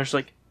 and it's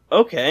like,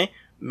 okay,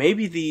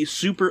 maybe the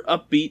super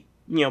upbeat,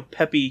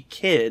 peppy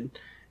kid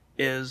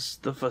is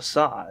the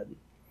facade.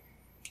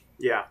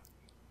 Yeah.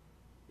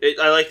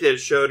 I like that it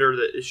showed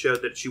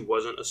that she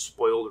wasn't a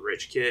spoiled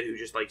rich kid who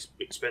just likes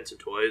expensive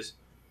toys.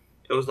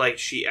 It was like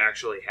she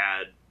actually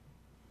had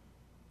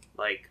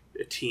like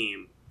a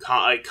team,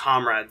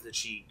 comrades that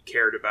she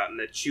cared about, and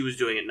that she was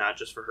doing it not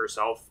just for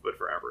herself but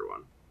for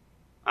everyone.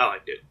 I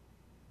liked it.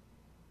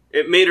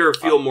 It made her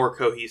feel more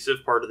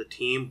cohesive, part of the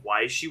team.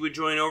 Why she would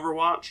join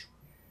Overwatch.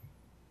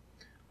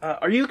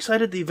 Are you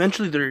excited that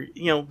eventually they're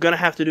gonna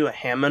have to do a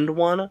Hammond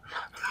one?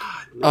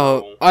 No.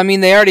 Oh, I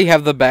mean, they already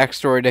have the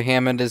backstory to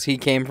Hammond as he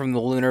came from the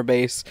lunar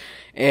base,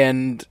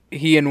 and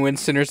he and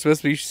Winston are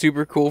supposed to be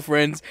super cool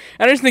friends.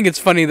 And I just think it's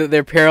funny that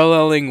they're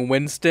paralleling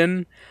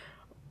Winston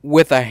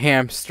with a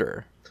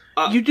hamster.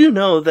 You do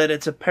know that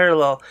it's a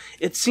parallel.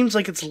 It seems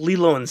like it's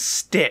Lilo and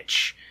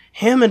Stitch.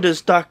 Hammond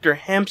is Dr.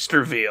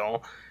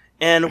 Hamsterville,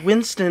 and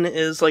Winston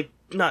is like,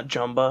 not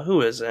Jumba,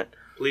 who is it?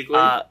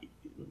 Pleakley?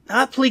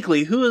 Not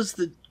Pleakley, who is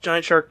the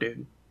giant shark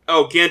dude?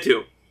 Oh,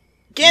 Gantu!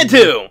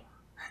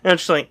 And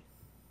it's just like,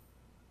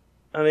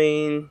 I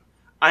mean,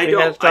 I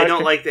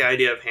don't like the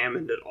idea of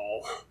Hammond at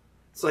all.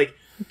 It's like,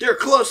 they're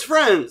close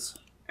friends!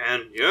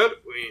 And yet,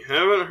 we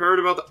haven't heard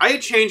about the... I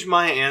changed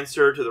my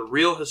answer to the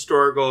real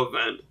historical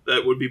event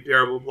that would be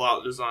terrible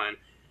plot design.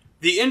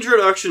 The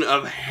introduction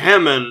of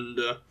Hammond.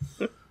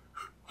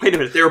 Wait a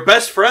minute, they were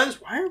best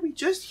friends? Why are we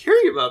just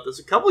hearing about this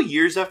a couple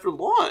years after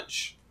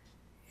launch?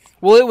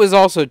 Well, it was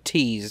also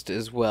teased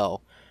as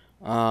well.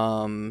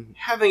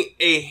 Having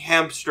a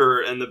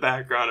hamster in the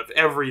background of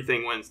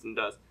everything Winston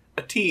does,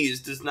 a tease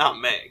does not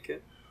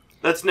make.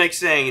 That's Nick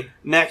saying,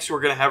 next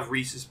we're going to have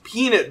Reese's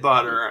Peanut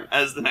Butter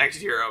as the next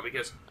hero,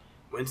 because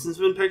Winston's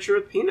been pictured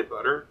with peanut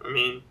butter. I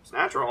mean, it's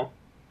natural.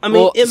 I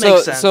mean, it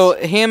makes sense. So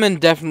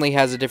Hammond definitely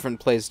has a different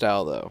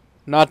playstyle, though.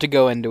 Not to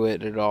go into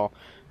it at all.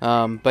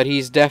 But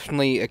he's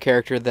definitely a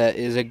character that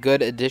is a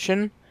good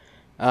addition.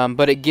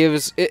 But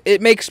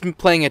it makes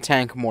playing a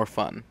tank more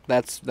fun.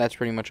 That's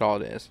pretty much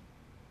all it is.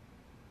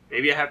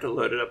 Maybe I have to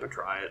load it up and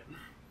try it.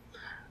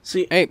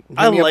 See, hey,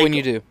 hit me up when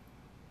you do.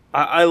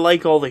 I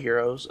like all the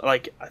heroes.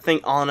 Like, I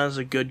think Ana's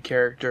a good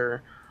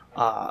character.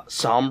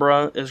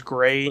 Sombra is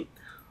great.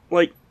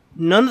 Like,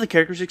 none of the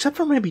characters, except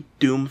for maybe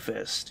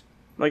Doomfist.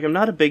 Like, I'm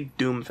not a big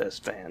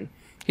Doomfist fan.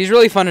 He's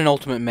really fun in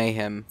Ultimate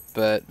Mayhem,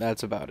 but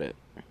that's about it.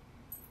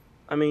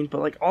 I mean,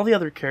 but, like, all the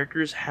other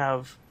characters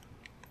have,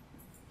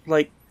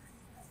 like,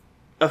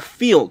 a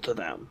feel to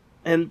them.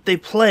 And they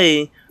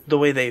play the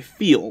way they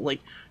feel. Like,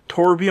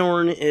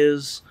 Torbjorn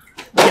is,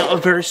 a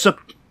very...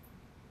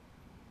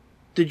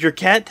 Did your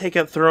cat take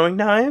up throwing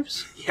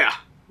knives? Yeah.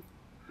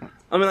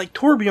 I mean, like,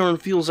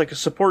 Torbjorn feels like a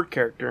support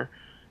character.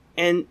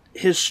 And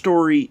his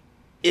story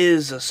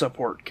is a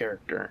support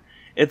character.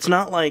 It's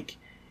not like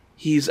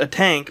he's a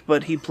tank,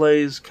 but he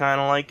plays kind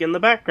of like in the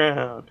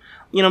background.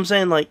 You know what I'm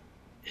saying? Like,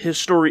 his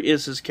story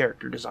is his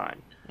character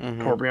design.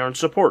 Mm-hmm. Torbjorn's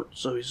support,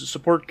 so he's a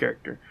support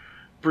character.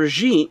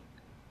 Brigitte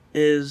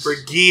is...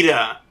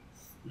 Brigitte.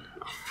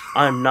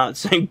 I'm not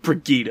saying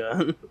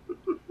Brigitte.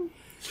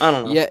 I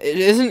don't know. Yeah,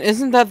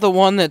 isn't that the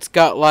one that's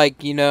got, like,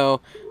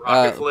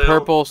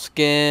 purple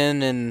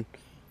skin and...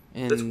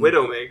 That's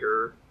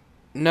Widowmaker.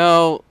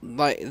 No,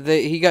 like,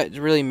 he got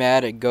really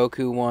mad at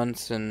Goku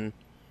once, and...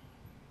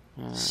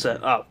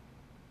 Set up.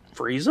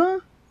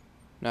 Frieza?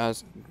 No,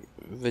 it's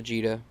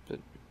Vegeta. But...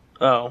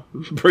 Oh,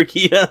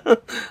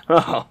 Brigitte.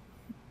 Oh.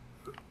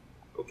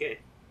 Okay.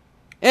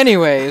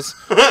 Anyways.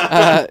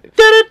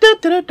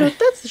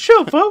 That's the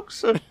show,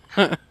 folks.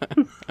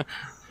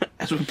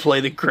 As we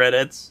play the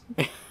credits.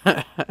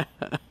 Okay.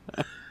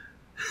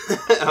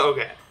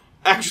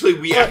 Actually,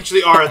 we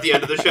actually are at the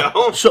end of the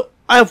show. So,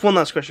 I have one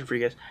last question for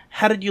you guys.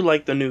 How did you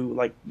like the new,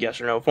 like, yes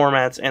or no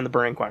formats and the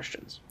burning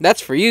questions?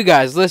 That's for you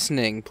guys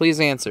listening. Please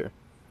answer.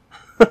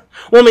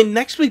 Well, I mean,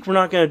 next week we're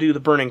not going to do the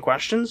burning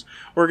questions.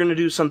 We're going to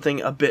do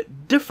something a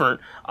bit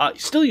different.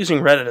 Still using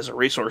Reddit as a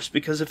resource,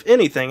 because if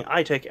anything,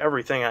 I take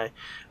everything I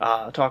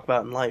talk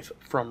about in life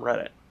from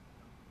Reddit.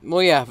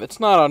 Well, yeah, if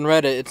it's not on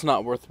Reddit, it's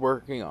not worth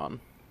working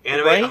on.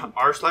 Anime, right?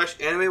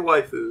 r/anime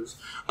waifus.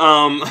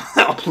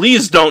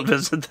 Please don't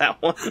visit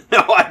that one.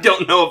 No, I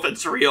don't know if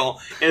it's real.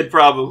 It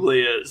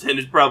probably is, and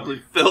it's probably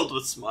filled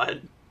with smut.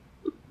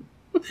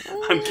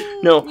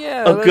 No,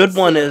 yeah, a good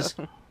one is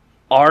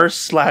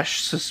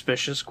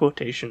r/suspicious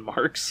quotation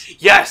marks.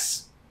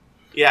 Yes!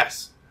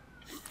 Yes.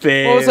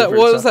 What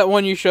was that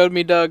one you showed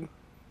me, Doug?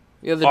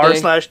 The other day?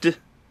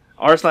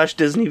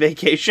 r/Disney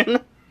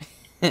Vacation.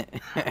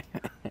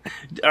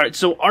 Alright,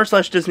 so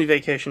r/Disney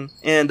Vacation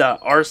and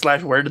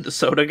r/Where Did the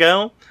Soda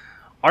Go?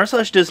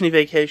 r/Disney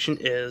Vacation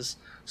is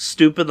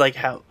stupid, like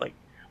how, like,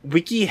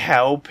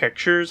 WikiHow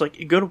pictures. Like,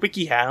 you go to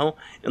WikiHow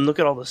and look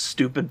at all the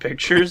stupid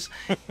pictures,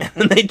 and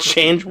then they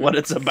change what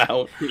it's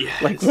about.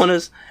 Yes. Like, one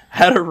is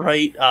how to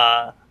write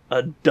a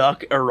a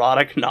duck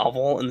erotic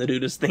novel, and the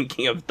dude is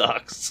thinking of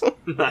ducks.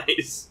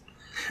 Nice.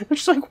 I'm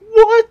just like,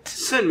 what?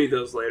 Send me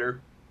those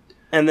later.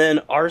 And then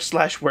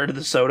r/where did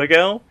the soda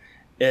go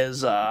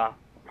is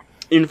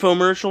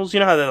infomercials. You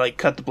know how they like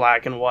cut the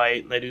black and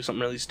white and they do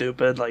something really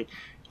stupid, like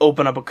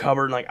open up a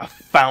cupboard and like a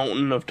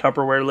fountain of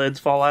Tupperware lids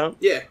fall out?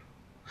 Yeah.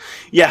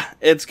 Yeah,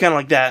 it's kind of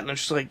like that. And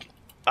it's just like,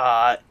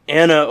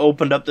 Anna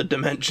opened up the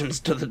dimensions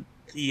to the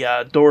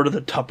door to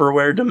the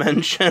Tupperware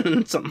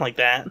dimension, something like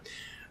that.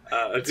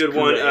 A good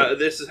one.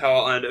 This is how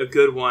I'll end. A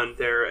good one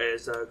there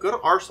is go to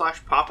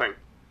r/popping.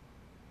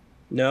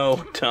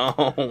 No,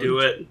 don't. Do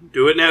it.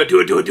 Do it now. Do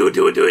it.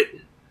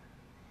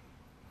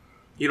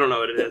 You don't know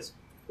what it is.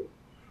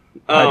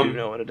 I do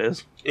know what it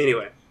is.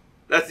 Anyway,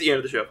 that's the end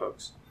of the show,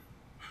 folks.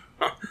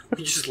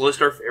 We just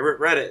list our favorite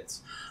Reddits.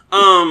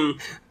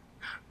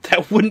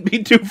 That wouldn't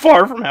be too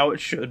far from how it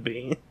should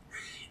be.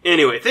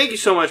 Anyway, thank you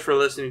so much for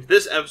listening to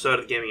this episode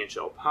of Gaming and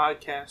Chill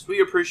Podcast. We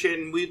appreciate it,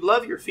 and we'd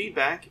love your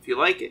feedback. If you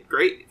like it,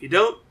 great. If you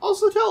don't,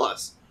 also tell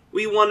us.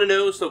 We want to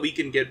know so we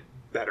can get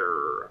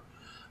better.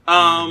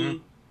 And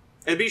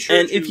be sure.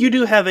 And if you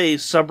do have a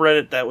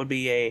subreddit that would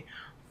be a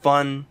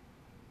fun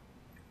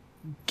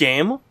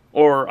game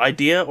or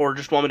idea, or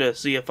just want me to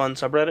see a fun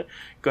subreddit,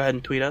 go ahead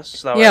and tweet us.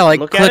 So that way I Yeah, can like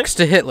look Clicks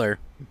at it. to Hitler.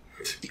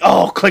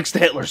 Oh, Clicks to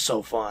Hitler's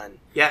so fun.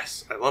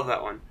 Yes, I love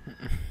that one.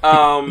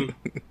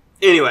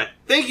 Anyway,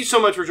 thank you so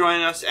much for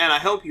joining us, and I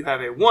hope you have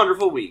a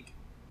wonderful week.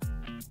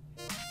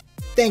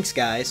 Thanks,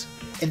 guys.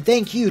 And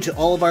thank you to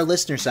all of our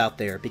listeners out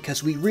there,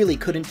 because we really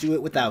couldn't do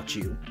it without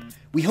you.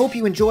 We hope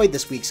you enjoyed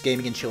this week's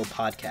Gaming and Chill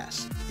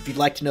podcast. If you'd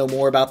like to know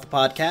more about the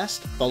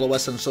podcast, follow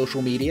us on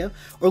social media,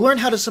 or learn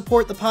how to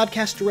support the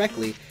podcast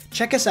directly,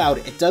 check us out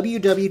at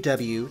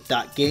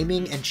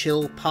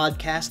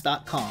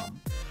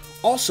www.gamingandchillpodcast.com.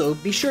 Also,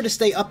 be sure to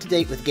stay up to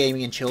date with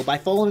Gaming and Chill by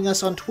following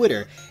us on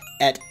Twitter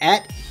at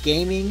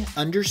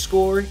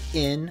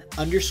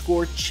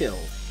gaming_in_chill.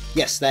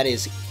 Yes, that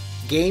is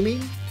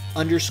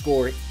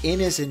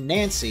gaming_in as in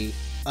Nancy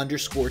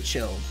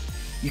 _chill.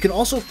 You can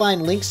also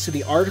find links to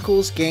the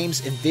articles,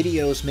 games, and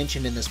videos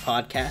mentioned in this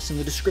podcast in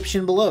the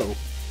description below.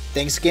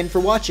 Thanks again for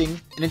watching,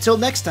 and until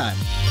next time.